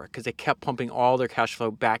cash poor because they kept pumping all their cash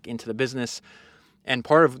flow back into the business. And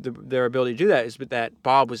part of their ability to do that is that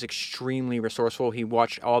Bob was extremely resourceful. He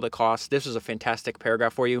watched all the costs. This is a fantastic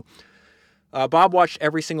paragraph for you. Bob watched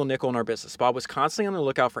every single nickel in our business. Bob was constantly on the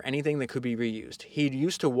lookout for anything that could be reused. He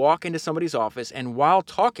used to walk into somebody's office and while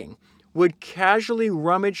talking, would casually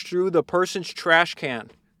rummage through the person's trash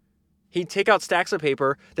can. He'd take out stacks of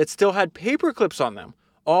paper that still had paper clips on them,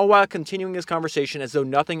 all while continuing his conversation as though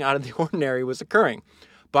nothing out of the ordinary was occurring.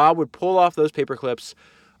 Bob would just pull those paper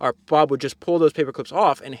clips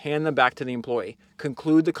off and hand them back to the employee,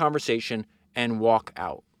 conclude the conversation, and walk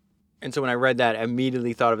out. And so when I read that, I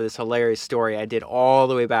immediately thought of this hilarious story I did all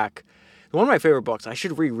the way back. One of my favorite books, I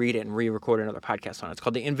should reread it and re-record another podcast on it. It's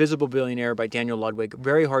called The Invisible Billionaire by Daniel Ludwig.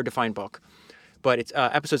 Very hard to find book. But it's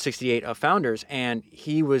episode 68 of Founders, and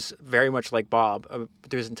he was very much like Bob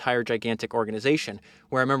through his entire gigantic organization,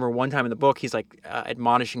 where I remember one time in the book, he's like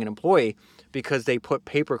admonishing an employee because they put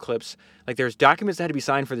paper clips, like there's documents that had to be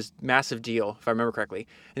signed for this massive deal, if I remember correctly,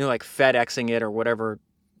 and they're like FedExing it or whatever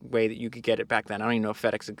way that you could get it back then. I don't even know if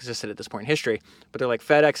FedEx existed at this point in history, but they're like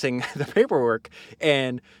FedExing the paperwork,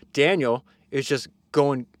 and Daniel is just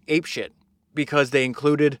going apeshit because they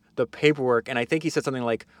included the paperwork. And I think he said something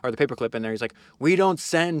like, or the paperclip in there, he's like, we don't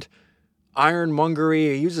send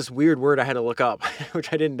ironmongery. He used this weird word I had to look up,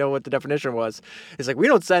 which I didn't know what the definition was. It's like, we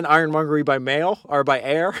don't send ironmongery by mail or by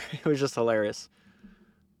air. It was just hilarious.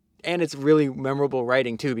 And it's really memorable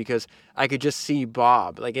writing too, because I could just see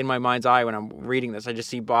Bob, like in my mind's eye when I'm reading this, I just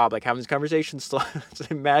see Bob like having this conversation. So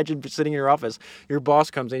imagine sitting in your office, your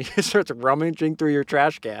boss comes in, he starts rummaging through your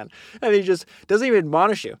trash can, and he just doesn't even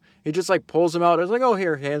admonish you. He just like pulls them out. It's like, oh,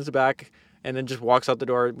 here, hands it back, and then just walks out the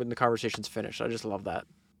door when the conversation's finished. I just love that.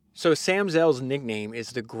 So Sam Zell's nickname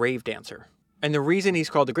is the Grave Dancer. And the reason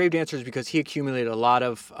he's called the Grave Dancer is because he accumulated a lot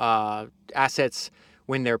of assets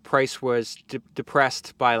when their price was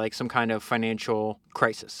depressed by like some kind of financial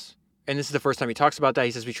crisis. And this is the first time he talks about that.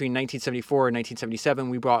 He says between 1974 and 1977,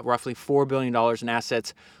 we bought roughly $4 billion in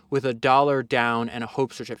assets with $1 down and a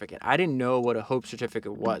hope certificate. I didn't know what a hope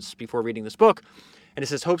certificate was before reading this book. And it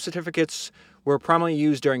says hope certificates were primarily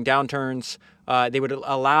used during downturns. They would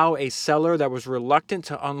allow a seller that was reluctant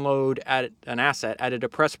to unload at an asset at a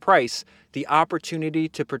depressed price the opportunity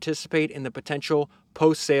to participate in the potential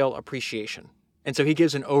post-sale appreciation. And so he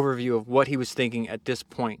gives an overview of what he was thinking at this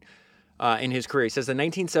point in his career. He says the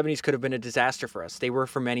 1970s could have been a disaster for us. They were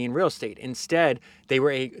for many in real estate. Instead, they were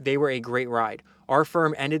a great ride. Our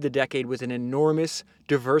firm ended the decade with an enormous,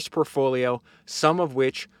 diverse portfolio, some of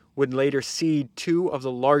which would later seed two of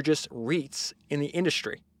the largest REITs in the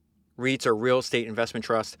industry. REITs are real estate investment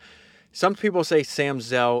trusts. Some people say Sam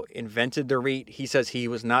Zell invented the REIT. He says he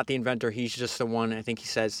was not the inventor. He's just the one. I think he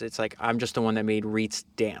says it's like, I'm just the one that made REITs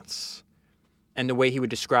dance. And the way he would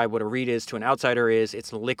describe what a REIT is to an outsider is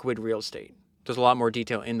it's liquid real estate. There's a lot more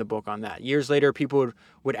detail in the book on that. Years later, people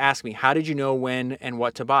would ask me, how did you know when and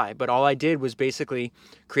what to buy? But all I did was basically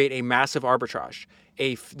create a massive arbitrage.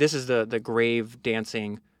 This is the grave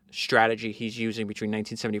dancing strategy he's using between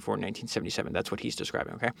 1974 and 1977. That's what he's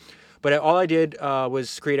describing, okay? But all I did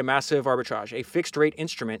was create a massive arbitrage, a fixed rate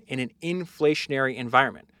instrument in an inflationary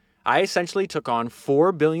environment. I essentially took on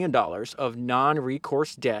 $4 billion of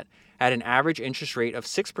non-recourse debt at an average interest rate of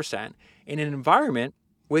 6% in an environment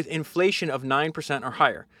with inflation of 9% or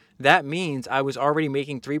higher. That means I was already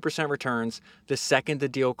making 3% returns the second the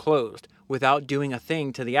deal closed without doing a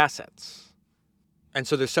thing to the assets. And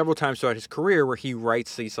so there's several times throughout his career where he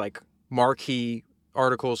writes these like marquee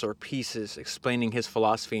articles or pieces explaining his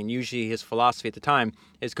philosophy, and usually his philosophy at the time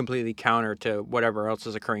is completely counter to whatever else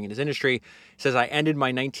is occurring in his industry. He says, I ended my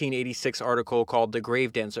 1986 article called The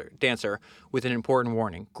Grave Dancer with an important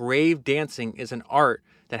warning. Grave dancing is an art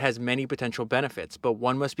that has many potential benefits, but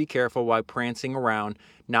one must be careful while prancing around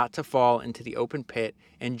not to fall into the open pit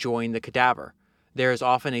and join the cadaver. There is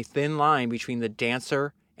often a thin line between the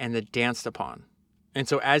dancer and the danced upon. And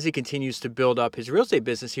so as he continues to build up his real estate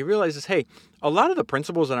business, he realizes, hey, a lot of the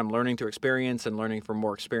principles that I'm learning through experience and learning from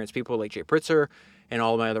more experienced people like Jay Pritzker and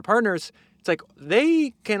all of my other partners, it's like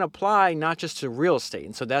they can apply not just to real estate.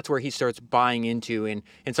 And so that's where he starts buying into, and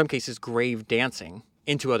in some cases, grave dancing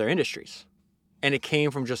into other industries. And it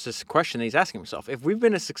came from just this question that he's asking himself. If we've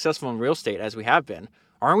been as successful in real estate as we have been,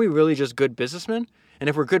 aren't we really just good businessmen? And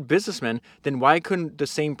if we're good businessmen, then why couldn't the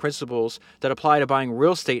same principles that apply to buying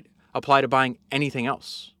real estate apply to buying anything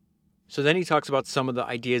else? So then he talks about some of the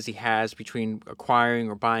ideas he has between acquiring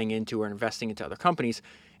or buying into or investing into other companies.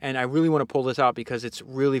 And I really want to pull this out because it's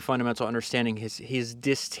really fundamental understanding his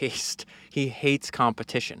distaste. He hates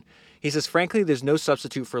competition. He says, frankly, there's no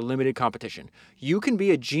substitute for limited competition. You can be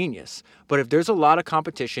a genius, but if there's a lot of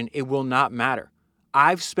competition, it will not matter.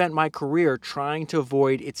 I've spent my career trying to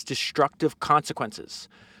avoid its destructive consequences.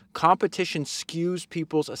 Competition skews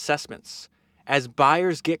people's assessments. As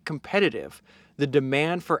buyers get competitive, the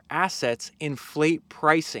demand for assets inflate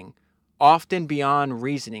pricing, often beyond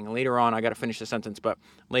reasoning. Later on, I got to finish the sentence, but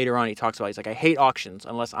later on he talks about, he's like, I hate auctions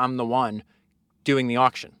unless I'm the one doing the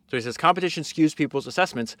auction. So he says, competition skews people's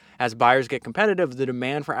assessments. As buyers get competitive, the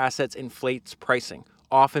demand for assets inflates pricing,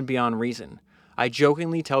 often beyond reason. I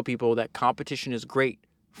jokingly tell people that competition is great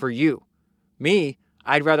for you. Me,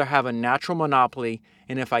 I'd rather have a natural monopoly,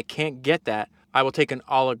 and if I can't get that, I will take an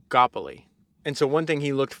oligopoly. And so one thing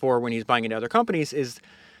he looked for when he's buying into other companies is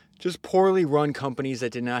just poorly run companies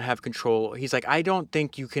that did not have control. He's like, I don't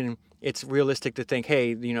think it's realistic to think,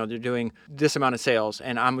 hey, they're doing this amount of sales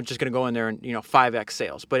and I'm just going to go in there and, 5x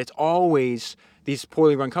sales. But it's always these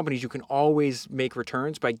poorly run companies, you can always make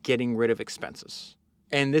returns by getting rid of expenses.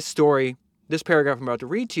 And this paragraph I'm about to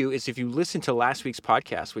read to you is, if you listen to last week's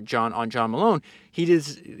podcast with John Malone, he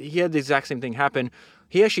had the exact same thing happen.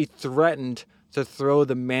 He actually threatened to throw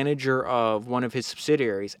the manager of one of his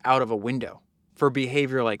subsidiaries out of a window for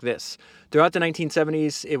behavior like this. Throughout the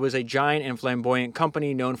 1970s, it was a giant and flamboyant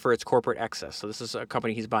company known for its corporate excess. So this is a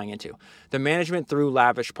company he's buying into. The management threw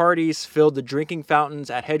lavish parties, filled the drinking fountains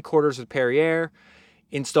at headquarters with Perrier,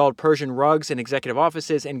 installed Persian rugs in executive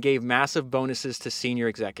offices, and gave massive bonuses to senior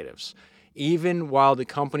executives. Even while the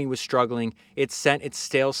company was struggling, it sent its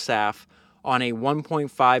sales staff on a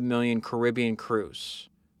 1.5 million Caribbean cruise.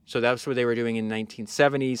 So that's what they were doing in the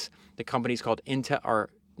 1970s. The company's called Intel, or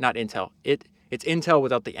not Intel. It's Intel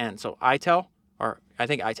without the N. So ITEL, or I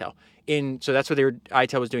think ITEL. So that's what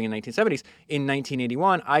ITEL was doing in the 1970s. In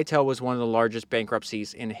 1981, ITEL was one of the largest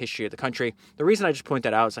bankruptcies in the history of the country. The reason I just point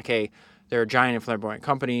that out is like, hey, they're a giant and flamboyant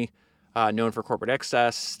company known for corporate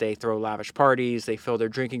excess. They throw lavish parties. They fill their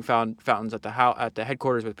drinking fountains at the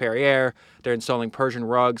headquarters with Perrier. They're installing Persian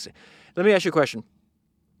rugs. Let me ask you a question.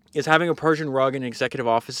 Is having a Persian rug in an executive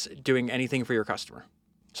office doing anything for your customer?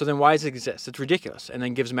 So then why does it exist? It's ridiculous. And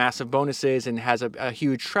then gives massive bonuses and has a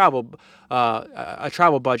huge travel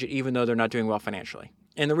budget, even though they're not doing well financially.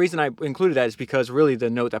 And the reason I included that is because really the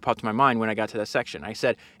note that popped to my mind when I got to that section, I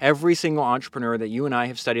said, every single entrepreneur that you and I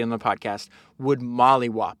have studied on the podcast would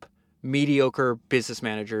mollywop mediocre business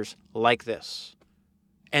managers like this.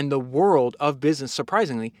 And the world of business,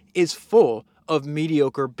 surprisingly, is full of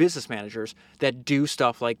mediocre business managers that do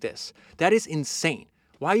stuff like this. That is insane.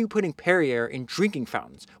 Why are you putting Perrier in drinking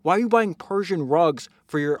fountains? Why are you buying Persian rugs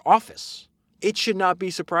for your office? It should not be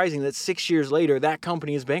surprising that 6 years later, that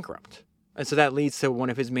company is bankrupt. And so that leads to one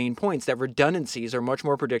of his main points, that redundancies are much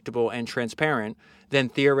more predictable and transparent than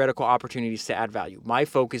theoretical opportunities to add value. My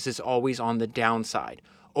focus is always on the downside.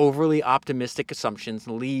 Overly optimistic assumptions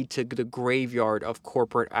lead to the graveyard of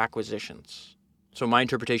corporate acquisitions. So my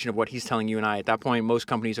interpretation of what he's telling you and I, at that point, most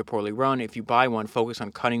companies are poorly run. If you buy one, focus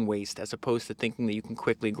on cutting waste as opposed to thinking that you can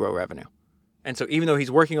quickly grow revenue. And so even though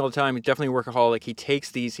he's working all the time, he's definitely a workaholic. He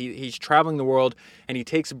takes he's traveling the world and he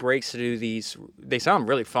takes breaks to do these, they sound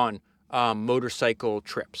really fun, motorcycle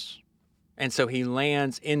trips. And so he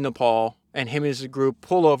lands in Nepal and him and his group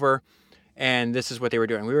pull over. And this is what they were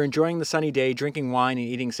doing. We were enjoying the sunny day, drinking wine and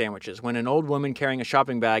eating sandwiches, when an old woman carrying a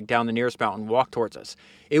shopping bag down the nearest mountain walked towards us.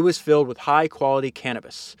 It was filled with high-quality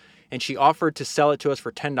cannabis, and she offered to sell it to us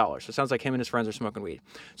for $10. It sounds like him and his friends are smoking weed.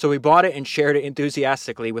 So we bought it and shared it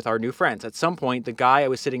enthusiastically with our new friends. At some point, the guy I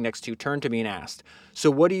was sitting next to turned to me and asked, "So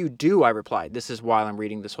what do you do?" I replied. This is while I'm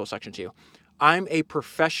reading this whole section to you. "I'm a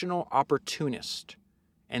professional opportunist."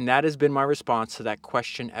 And that has been my response to that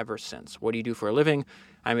question ever since. What do you do for a living?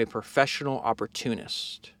 I'm a professional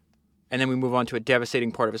opportunist. And then we move on to a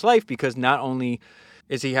devastating part of his life, because not only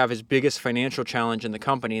does he have his biggest financial challenge in the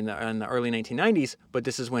company in the early 1990s, but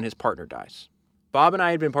this is when his partner dies. Bob and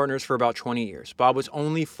I had been partners for about 20 years. Bob was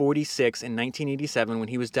only 46 in 1987 when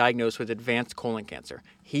he was diagnosed with advanced colon cancer.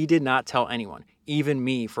 He did not tell anyone, even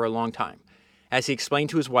me, for a long time. As he explained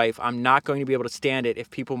to his wife, I'm not going to be able to stand it if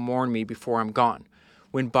people mourn me before I'm gone.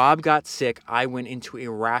 When Bob got sick, I went into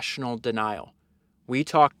irrational denial. We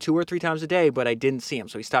talked 2 or 3 times a day, but I didn't see him,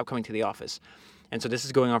 so he stopped coming to the office. And so this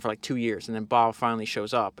is going on for like 2 years, and then Bob finally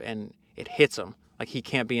shows up, and it hits him. Like, he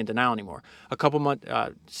can't be in denial anymore. A couple months,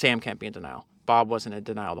 Sam can't be in denial. Bob wasn't in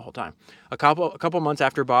denial the whole time. A couple months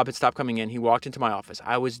after Bob had stopped coming in, he walked into my office.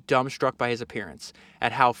 I was dumbstruck by his appearance,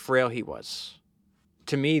 at how frail he was.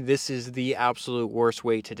 To me, this is the absolute worst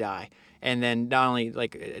way to die. And then not only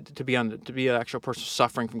like to be an actual person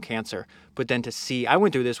suffering from cancer, but then to see, I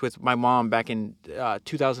went through this with my mom back in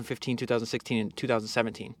 2015, 2016, and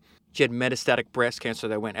 2017. She had metastatic breast cancer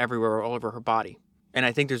that went everywhere, all over her body. And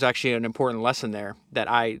I think there's actually an important lesson there that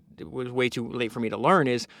it was way too late for me to learn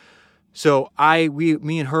is, so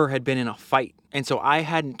me and her had been in a fight. And so I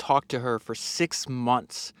hadn't talked to her for 6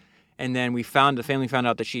 months. And then the family found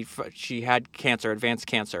out that she had cancer, advanced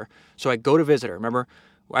cancer. So I go to visit her. Remember,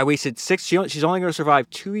 I wasted she's only going to survive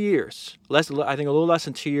 2 years. I think a little less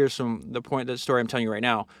than 2 years from the point of the story I'm telling you right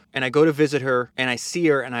now. And I go to visit her, and I see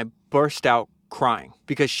her, and I burst out crying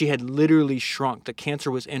because she had literally shrunk. The cancer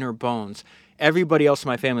was in her bones. Everybody else in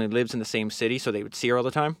my family lives in the same city, so they would see her all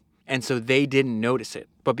the time. And so they didn't notice it.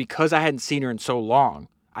 But because I hadn't seen her in so long,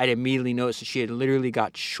 I'd immediately noticed that she had literally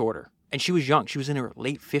got shorter. And she was young. She was in her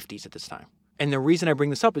late 50s at this time. And the reason I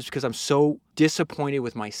bring this up is because I'm so disappointed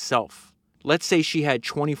with myself. Let's say she had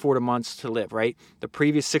 24 months to live, right? The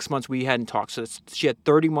previous 6 months we hadn't talked. So she had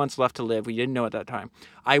 30 months left to live. We didn't know at that time.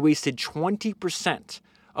 I wasted 20%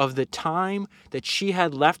 of the time that she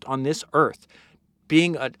had left on this earth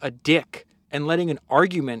being a dick and letting an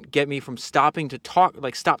argument get me from stopping to talk,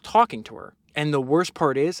 stop talking to her. And the worst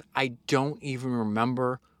part is, I don't even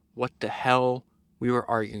remember what the hell we were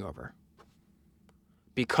arguing over.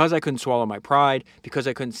 Because I couldn't swallow my pride, because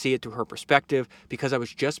I couldn't see it through her perspective, because I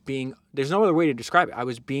was just there's no other way to describe it. I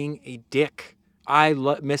was being a dick. I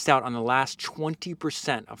missed out on the last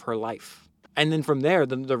 20% of her life. And then from there,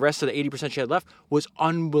 the rest of the 80% she had left was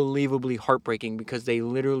unbelievably heartbreaking, because they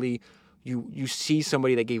literally, you see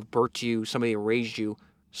somebody that gave birth to you, somebody that raised you,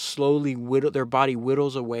 slowly their body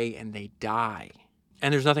whittles away and they die.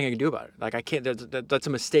 And there's nothing I can do about it. Like, I can't, that's a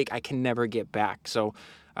mistake I can never get back. So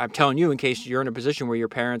I'm telling you, in case you're in a position where your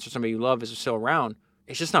parents or somebody you love is still around,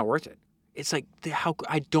 it's just not worth it. It's like,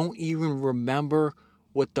 I don't even remember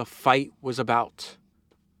what the fight was about.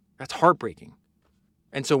 That's heartbreaking.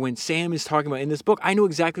 And so when Sam is talking about in this book, I know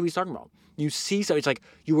exactly what he's talking about. You see, so it's like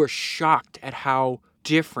you were shocked at how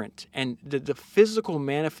different, and the physical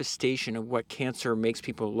manifestation of what cancer makes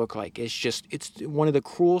people look like is just, it's one of the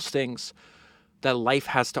cruelest things that life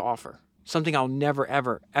has to offer. Something I'll never,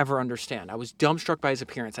 ever, ever understand. I was dumbstruck by his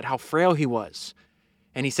appearance, at how frail he was.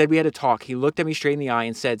 And he said we had to talk. He looked at me straight in the eye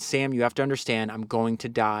and said, Sam, you have to understand, I'm going to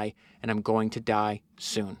die, and I'm going to die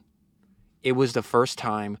soon. It was the first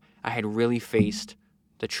time I had really faced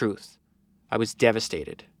the truth. I was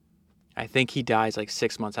devastated. I think he dies like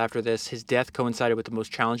 6 months after this. His death coincided with the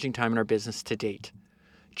most challenging time in our business to date.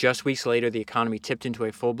 Just weeks later, the economy tipped into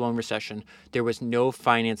a full-blown recession. There was no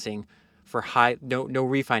refinancing for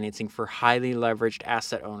highly leveraged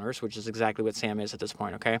asset owners, which is exactly what Sam is at this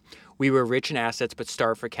point, okay? We were rich in assets but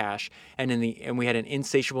starved for cash, and we had an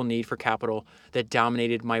insatiable need for capital that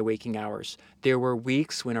dominated my waking hours. There were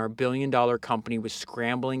weeks when our billion-dollar company was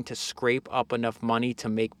scrambling to scrape up enough money to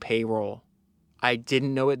make payroll. I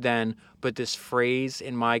didn't know it then, but this phase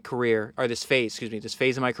in my career was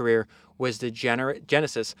the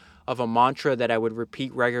genesis of a mantra that I would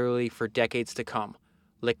repeat regularly for decades to come.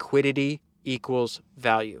 Liquidity equals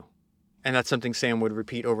value. And that's something Sam would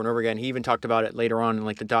repeat over and over again. He even talked about it later on in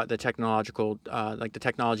the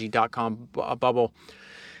technology.com bubble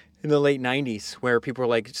in the late 90s, where people were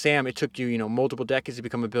like, Sam, it took you, multiple decades to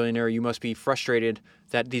become a billionaire. You must be frustrated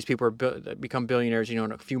that these people become billionaires,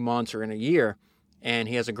 in a few months or in a year. And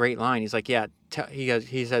he has a great line. He's like, yeah,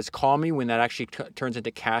 he says, call me when that actually turns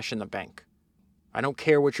into cash in the bank. I don't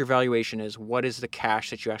care what your valuation is. What is the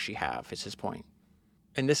cash that you actually have is his point.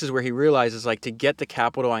 And this is where he realizes, to get the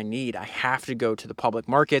capital I need, I have to go to the public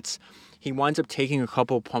markets. He winds up taking a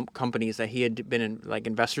couple companies that he had been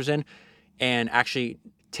investors in and actually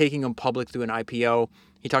taking them public through an IPO.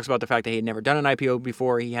 He talks about the fact that he had never done an IPO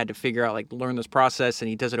before. He had to figure out, learn this process, and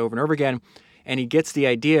he does it over and over again. And he gets the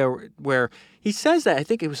idea where he says that, I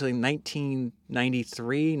think it was like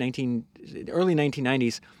 1993, early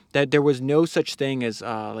 1990s, that there was no such thing as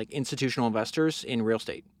like institutional investors in real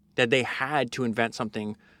estate, that they had to invent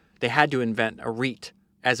something. They had to invent a REIT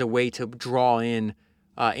as a way to draw in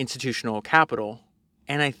institutional capital.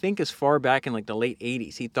 And I think as far back in like the late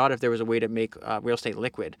 80s, he thought if there was a way to make real estate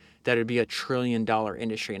liquid, that it'd be $1 trillion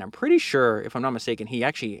industry. And I'm pretty sure, if I'm not mistaken, he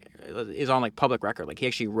actually is on like public record. Like he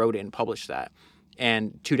actually wrote it and published that.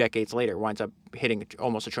 And 2 decades later winds up hitting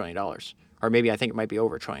almost $1 trillion. Or maybe I think it might be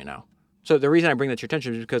over $1 trillion now. So the reason I bring that to your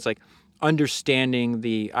attention is because like understanding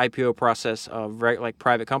the IPO process of like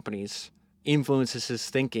private companies influences his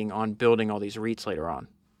thinking on building all these REITs later on.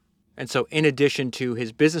 And so in addition to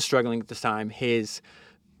his business struggling at this time,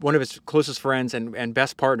 one of his closest friends and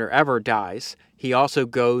best partner ever dies. He also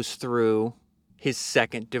goes through his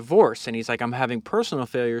second divorce. And he's like, I'm having personal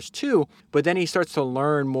failures too. But then he starts to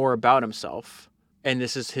learn more about himself. And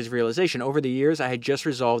this is his realization. Over the years, I had just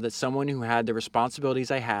resolved that someone who had the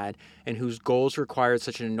responsibilities I had and whose goals required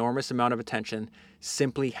such an enormous amount of attention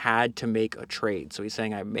simply had to make a trade. So he's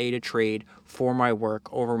saying I made a trade for my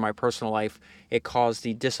work over my personal life. It caused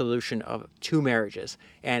the dissolution of 2 marriages.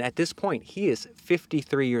 And at this point, he is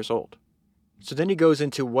 53 years old. So then he goes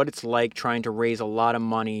into what it's like trying to raise a lot of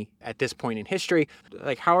money at this point in history.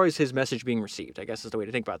 Like, how is his message being received, I guess is the way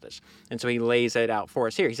to think about this. And so he lays it out for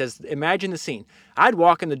us here. He says, imagine the scene. I'd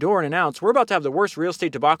walk in the door and announce, we're about to have the worst real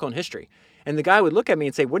estate debacle in history. And the guy would look at me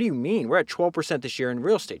and say, what do you mean? We're at 12% this year in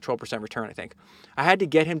real estate, 12% return, I think. I had to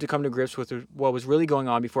get him to come to grips with what was really going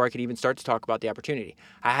on before I could even start to talk about the opportunity.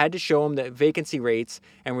 I had to show him the vacancy rates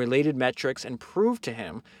and related metrics and prove to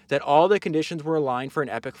him that all the conditions were aligned for an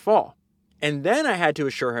epic fall. And then I had to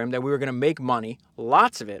assure him that we were going to make money,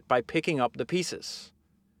 lots of it, by picking up the pieces.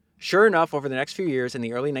 Sure enough, over the next few years in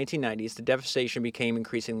the early 1990s, the devastation became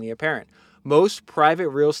increasingly apparent. Most private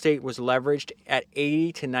real estate was leveraged at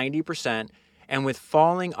 80 to 90%, and with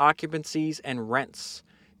falling occupancies and rents,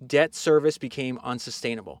 debt service became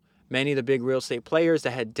unsustainable. Many of the big real estate players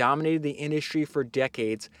that had dominated the industry for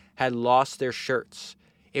decades had lost their shirts.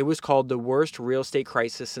 It was called the worst real estate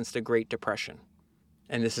crisis since the Great Depression.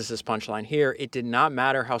 And this is his punchline here. It did not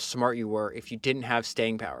matter how smart you were if you didn't have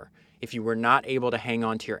staying power, if you were not able to hang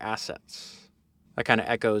on to your assets. That kind of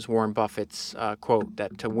echoes Warren Buffett's quote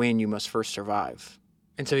that to win, you must first survive.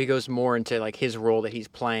 And so he goes more into like his role that he's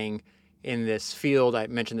playing in this field. I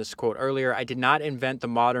mentioned this quote earlier. I did not invent the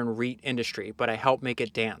modern REIT industry, but I helped make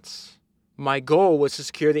it dance. My goal was to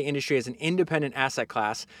secure the industry as an independent asset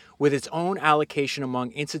class with its own allocation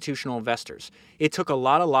among institutional investors. It took a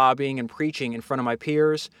lot of lobbying and preaching in front of my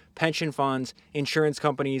peers, pension funds, insurance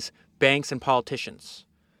companies, banks, and politicians.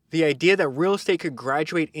 The idea that real estate could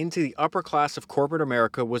graduate into the upper class of corporate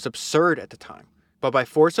America was absurd at the time. But by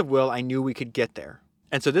force of will, I knew we could get there.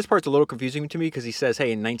 And so this part's a little confusing to me because he says,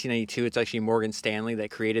 hey, in 1992, it's actually Morgan Stanley that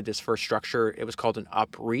created this first structure. It was called an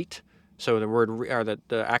UP-REIT. So the word or the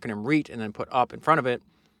acronym REIT and then put up in front of it.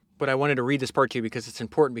 But I wanted to read this part to you because it's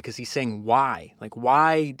important because he's saying why. Like,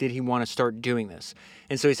 why did he want to start doing this?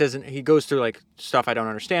 And so he says, and he goes through like stuff I don't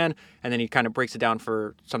understand, and then he kind of breaks it down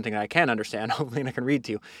for something that I can understand, hopefully, and I can read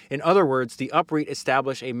to you. In other words, the UP-REIT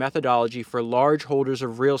established a methodology for large holders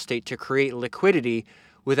of real estate to create liquidity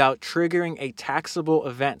without triggering a taxable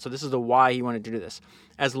event. So this is the why he wanted to do this.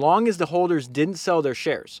 As long as the holders didn't sell their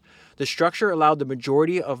shares, the structure allowed the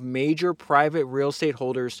majority of major private real estate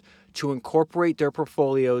holders to incorporate their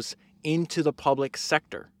portfolios into the public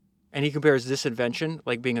sector. And he compares this invention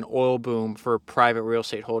like being an oil boom for private real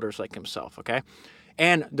estate holders like himself, okay?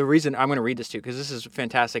 And the reason I'm going to read this to you, because this is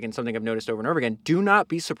fantastic and something I've noticed over and over again, do not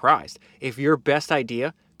be surprised if your best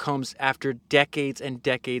idea comes after decades and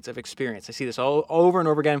decades of experience. I see this all over and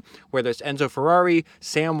over again, whether it's Enzo Ferrari,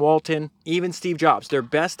 Sam Walton, even Steve Jobs. Their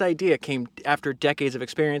best idea came after decades of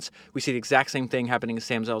experience. We see the exact same thing happening in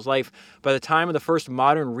Sam Zell's life. By the time of the first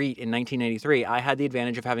modern REIT in 1993, I had the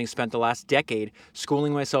advantage of having spent the last decade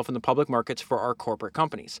schooling myself in the public markets for our corporate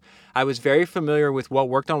companies. I was very familiar with what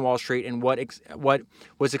worked on Wall Street and what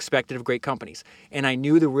was expected of great companies. And I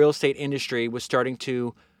knew the real estate industry was starting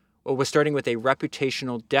with a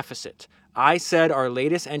reputational deficit. I said our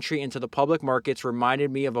latest entry into the public markets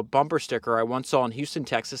reminded me of a bumper sticker I once saw in Houston,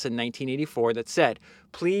 Texas in 1984 that said,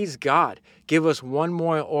 "Please God, give us one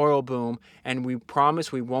more oil boom and we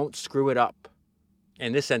promise we won't screw it up."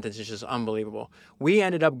 And this sentence is just unbelievable. We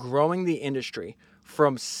ended up growing the industry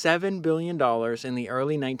from $7 billion in the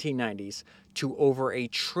early 1990s to over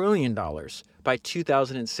 $1 trillion by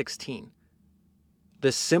 2016.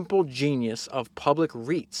 The simple genius of public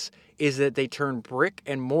REITs is that they turn brick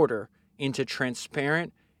and mortar into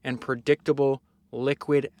transparent and predictable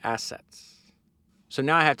liquid assets. So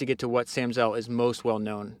now I have to get to what Sam Zell is most well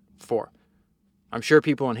known for. I'm sure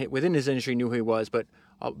people within his industry knew who he was, but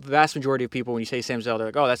a vast majority of people, when you say Sam Zell, they're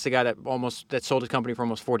like, oh, that's the guy that sold his company for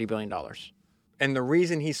almost $40 billion. And the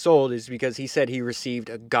reason he sold is because he said he received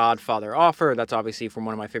a Godfather offer. That's obviously from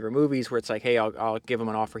one of my favorite movies where it's like, hey, I'll give him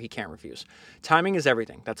an offer he can't refuse. Timing is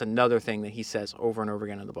everything. That's another thing that he says over and over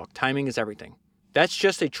again in the book. Timing is everything. That's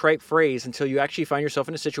just a trite phrase until you actually find yourself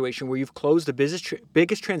in a situation where you've closed the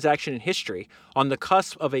biggest transaction in history on the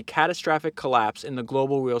cusp of a catastrophic collapse in the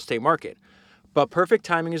global real estate market. But perfect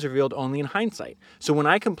timing is revealed only in hindsight. So when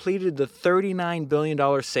I completed the $39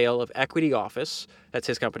 billion sale of Equity Office, that's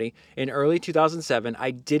his company, in early 2007,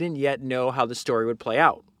 I didn't yet know how the story would play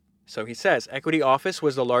out. So he says, Equity Office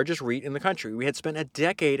was the largest REIT in the country. We had spent a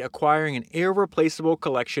decade acquiring an irreplaceable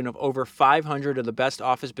collection of over 500 of the best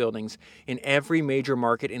office buildings in every major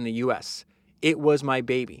market in the U.S. It was my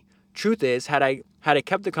baby. Truth is, had I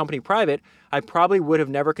kept the company private, I probably would have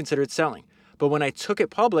never considered selling. But when I took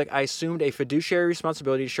it public, I assumed a fiduciary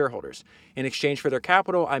responsibility to shareholders. In exchange for their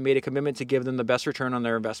capital, I made a commitment to give them the best return on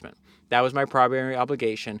their investment. That was my primary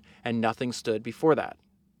obligation, and nothing stood before that.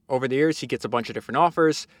 Over the years, he gets a bunch of different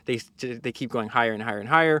offers. They keep going higher and higher and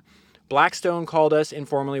higher. Blackstone called us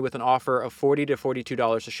informally with an offer of $40 to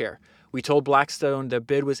 $42 a share. We told Blackstone the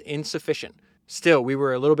bid was insufficient. Still, we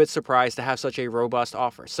were a little bit surprised to have such a robust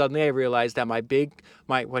offer. Suddenly, I realized that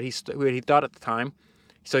what he thought at the time.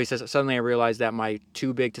 So he says, suddenly I realized that my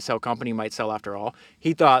too big to sell company might sell after all.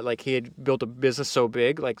 He thought like he had built a business so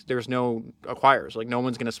big, like there's no acquirers. Like no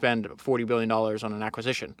one's going to spend $40 billion on an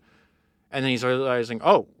acquisition. And then he's realizing,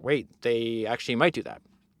 oh, wait, they actually might do that.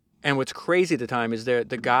 And what's crazy at the time is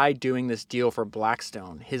the guy doing this deal for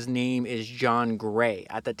Blackstone, his name is John Gray.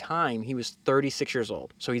 At the time, he was 36 years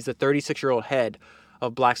old. So he's the 36-year-old head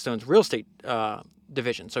of Blackstone's real estate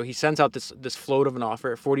division. So he sends out this float of an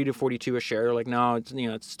offer at 40 to 42 a share. They're like, no,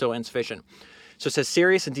 it's still insufficient. So it says,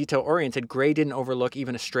 serious and detail-oriented, Gray didn't overlook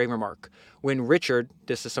even a stray remark. When Richard,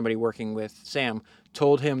 this is somebody working with Sam,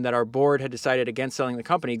 told him that our board had decided against selling the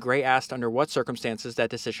company, Gray asked under what circumstances that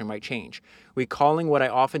decision might change. Recalling what I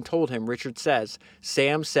often told him, Richard says,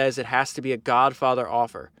 Sam says it has to be a Godfather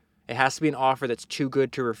offer. It has to be an offer that's too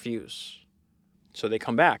good to refuse. So they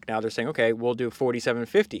come back. Now they're saying, okay, we'll do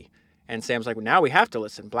 $47.50. And Sam's like, well, now we have to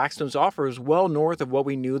listen. Blackstone's offer is well north of what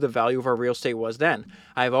we knew the value of our real estate was then.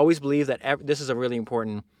 I've always believed that this is a really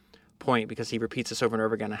important point because he repeats this over and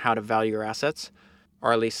over again on how to value your assets,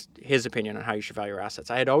 or at least his opinion on how you should value your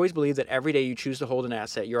assets. I had always believed that every day you choose to hold an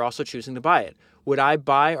asset, you're also choosing to buy it. Would I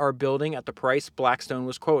buy our building at the price Blackstone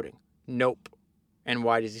was quoting? Nope. And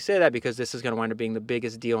why does he say that? Because this is going to wind up being the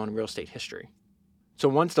biggest deal in real estate history. So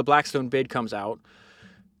once the Blackstone bid comes out,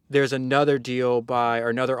 there's another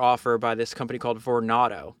another offer by this company called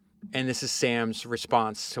Vornado. And this is Sam's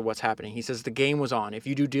response to what's happening. He says, the game was on. If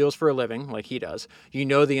you do deals for a living, like he does, you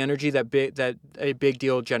know the energy that a big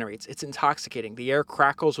deal generates. It's intoxicating. The air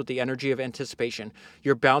crackles with the energy of anticipation.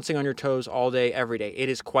 You're bouncing on your toes all day, every day. It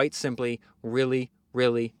is quite simply really,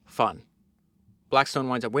 really fun. Blackstone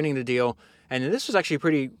winds up winning the deal. And this was actually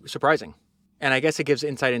pretty surprising. And I guess it gives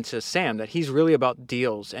insight into Sam that he's really about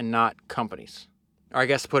deals and not companies. Or I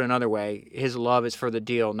guess to put another way, his love is for the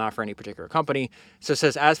deal, not for any particular company. So it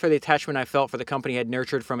says, as for the attachment I felt for the company I had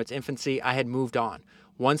nurtured from its infancy, I had moved on.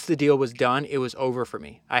 Once the deal was done, it was over for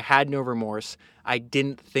me. I had no remorse. I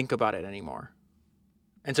didn't think about it anymore.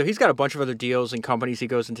 And so he's got a bunch of other deals and companies he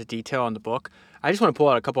goes into detail in the book. I just want to pull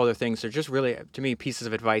out a couple other things. They're just really, to me, pieces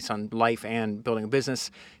of advice on life and building a business.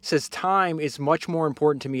 It says, time is much more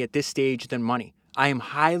important to me at this stage than money. I am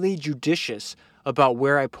highly judicious about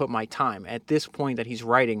where I put my time. At this point that he's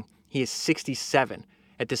writing, he is 67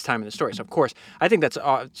 at this time in the story. So, of course, I think that's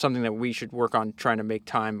something that we should work on, trying to make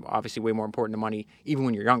time obviously way more important than money, even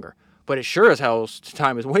when you're younger. But it sure as hell,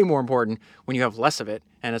 time is way more important when you have less of it.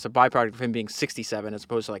 And as a byproduct of him being 67 as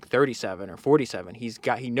opposed to like 37 or 47,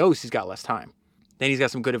 he knows he's got less time. Then he's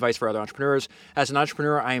got some good advice for other entrepreneurs. As an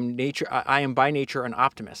entrepreneur, I am by nature an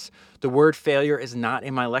optimist. The word failure is not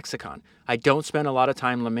in my lexicon. I don't spend a lot of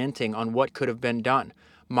time lamenting on what could have been done.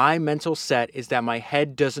 My mental set is that my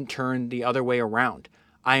head doesn't turn the other way around.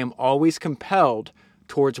 I am always compelled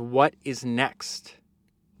towards what is next.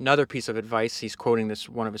 Another piece of advice, he's quoting this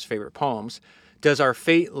one of his favorite poems. Does our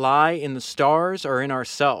fate lie in the stars or in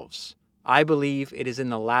ourselves? I believe it is in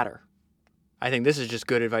the latter. I think this is just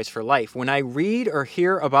good advice for life. When I read or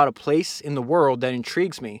hear about a place in the world that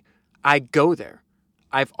intrigues me, I go there.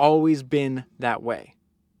 I've always been that way.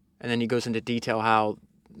 And then he goes into detail how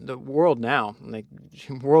the world now, like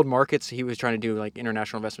world markets, he was trying to do like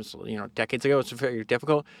international investments, decades ago. It's very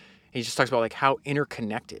difficult. He just talks about like how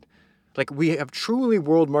interconnected. Like, we have truly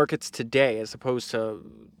world markets today as opposed to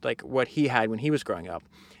like what he had when he was growing up.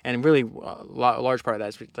 And really a large part of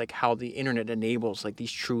that is like how the internet enables like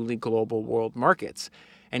these truly global world markets.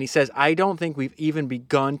 And he says, I don't think we've even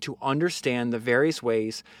begun to understand the various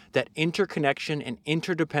ways that interconnection and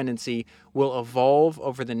interdependency will evolve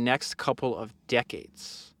over the next couple of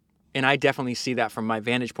decades. And I definitely see that from my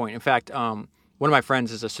vantage point. In fact, one of my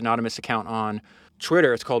friends is a synonymous account on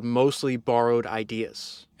Twitter. It's called Mostly Borrowed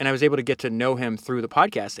Ideas. And I was able to get to know him through the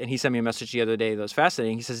podcast. And he sent me a message the other day that was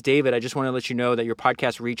fascinating. He says, David, I just want to let you know that your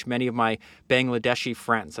podcast reached many of my Bangladeshi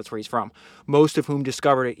friends. That's where he's from. Most of whom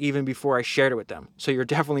discovered it even before I shared it with them. So you're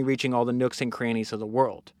definitely reaching all the nooks and crannies of the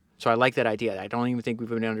world. So I like that idea. I don't even think we've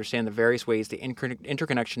been able to understand the various ways the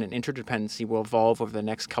interconnection and interdependency will evolve over the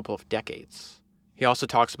next couple of decades. He also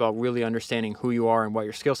talks about really understanding who you are and what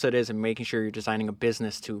your skill set is and making sure you're designing a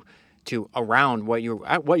business to around what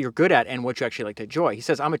you're good at and what you actually like to enjoy. He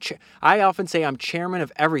says, I often say I'm chairman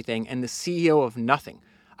of everything and the CEO of nothing.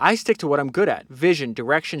 I stick to what I'm good at: vision,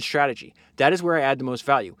 direction, strategy. That is where I add the most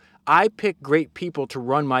value. I pick great people to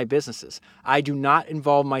run my businesses. I do not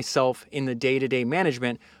involve myself in the day-to-day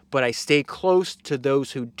management, but I stay close to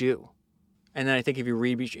those who do. And then I think if you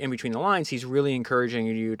read in between the lines, he's really encouraging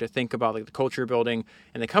you to think about like the culture you're building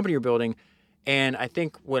and the company you're building. And I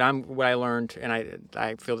think what I learned, and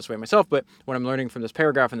I feel this way myself, but what I'm learning from this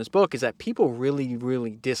paragraph in this book is that people really,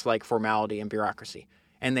 really dislike formality and bureaucracy.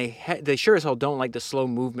 And they sure as hell don't like the slow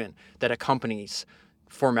movement that accompanies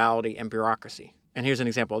formality and bureaucracy. And here's an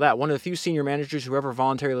example of that. One of the few senior managers who ever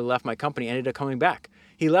voluntarily left my company ended up coming back.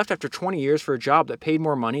 He left after 20 years for a job that paid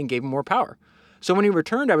more money and gave him more power. So when he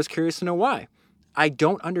returned, I was curious to know why. I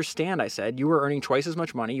don't understand, I said. You were earning twice as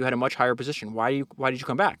much money. You had a much higher position. Why did you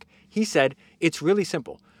come back? He said, it's really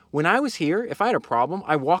simple. When I was here, if I had a problem,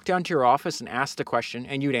 I walked down to your office and asked a question,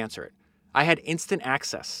 and you'd answer it. I had instant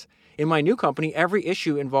access. In my new company, every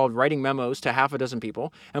issue involved writing memos to half a dozen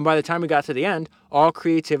people, and by the time we got to the end, all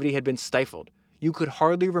creativity had been stifled. You could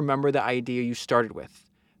hardly remember the idea you started with.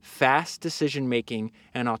 Fast decision-making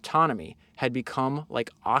and autonomy had become like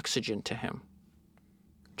oxygen to him.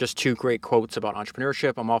 Just two great quotes about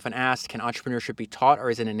entrepreneurship. I'm often asked, can entrepreneurship be taught or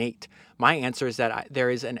is it innate? My answer is that there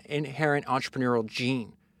is an inherent entrepreneurial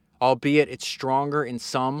gene, albeit it's stronger in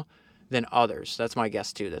some than others. That's my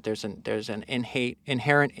guess too, that there's an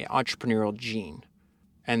inherent entrepreneurial gene.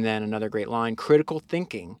 And then another great line, critical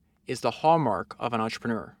thinking is the hallmark of an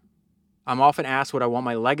entrepreneur. I'm often asked what I want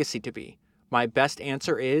my legacy to be. My best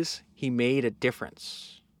answer is he made a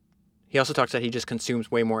difference. He also talks that he just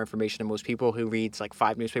consumes way more information than most people, who reads like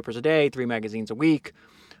 5 newspapers a day, 3 magazines a week,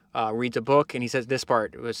 reads a book. And he says this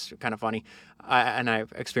part was kind of funny, and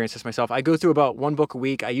I've experienced this myself. I go through about 1 book a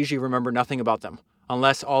week. I usually remember nothing about them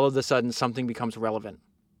unless all of a sudden something becomes relevant.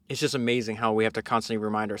 It's just amazing how we have to constantly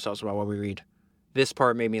remind ourselves about what we read. This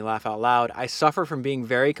part made me laugh out loud. I suffer from being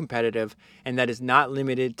very competitive, and that is not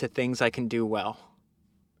limited to things I can do well.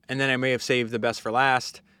 And then I may have saved the best for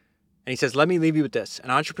last. And he says, let me leave you with this. An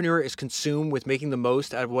entrepreneur is consumed with making the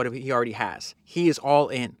most out of what he already has. He is all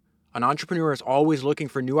in. An entrepreneur is always looking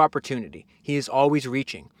for new opportunity. He is always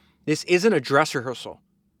reaching. This isn't a dress rehearsal.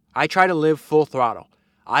 I try to live full throttle.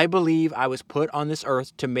 I believe I was put on this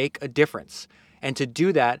earth to make a difference. And to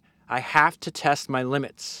do that, I have to test my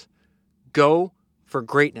limits. Go for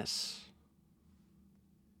greatness.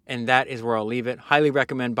 And that is where I'll leave it. Highly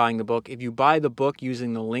recommend buying the book. If you buy the book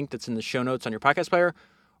using the link that's in the show notes on your podcast player,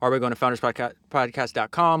 or by going to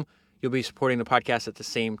founderspodcast.com, you'll be supporting the podcast at the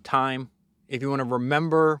same time. If you want to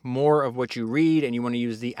remember more of what you read and you want to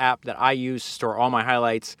use the app that I use to store all my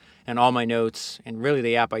highlights and all my notes, and really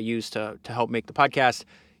the app I use to help make the podcast,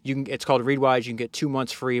 it's called Readwise. You can get 2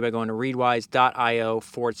 months free by going to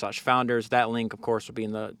readwise.io/founders. That link, of course, will be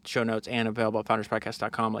in the show notes and available at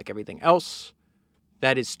founderspodcast.com like everything else.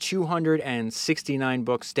 That is 269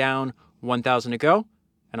 books down, 1,000 to go,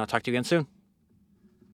 and I'll talk to you again soon.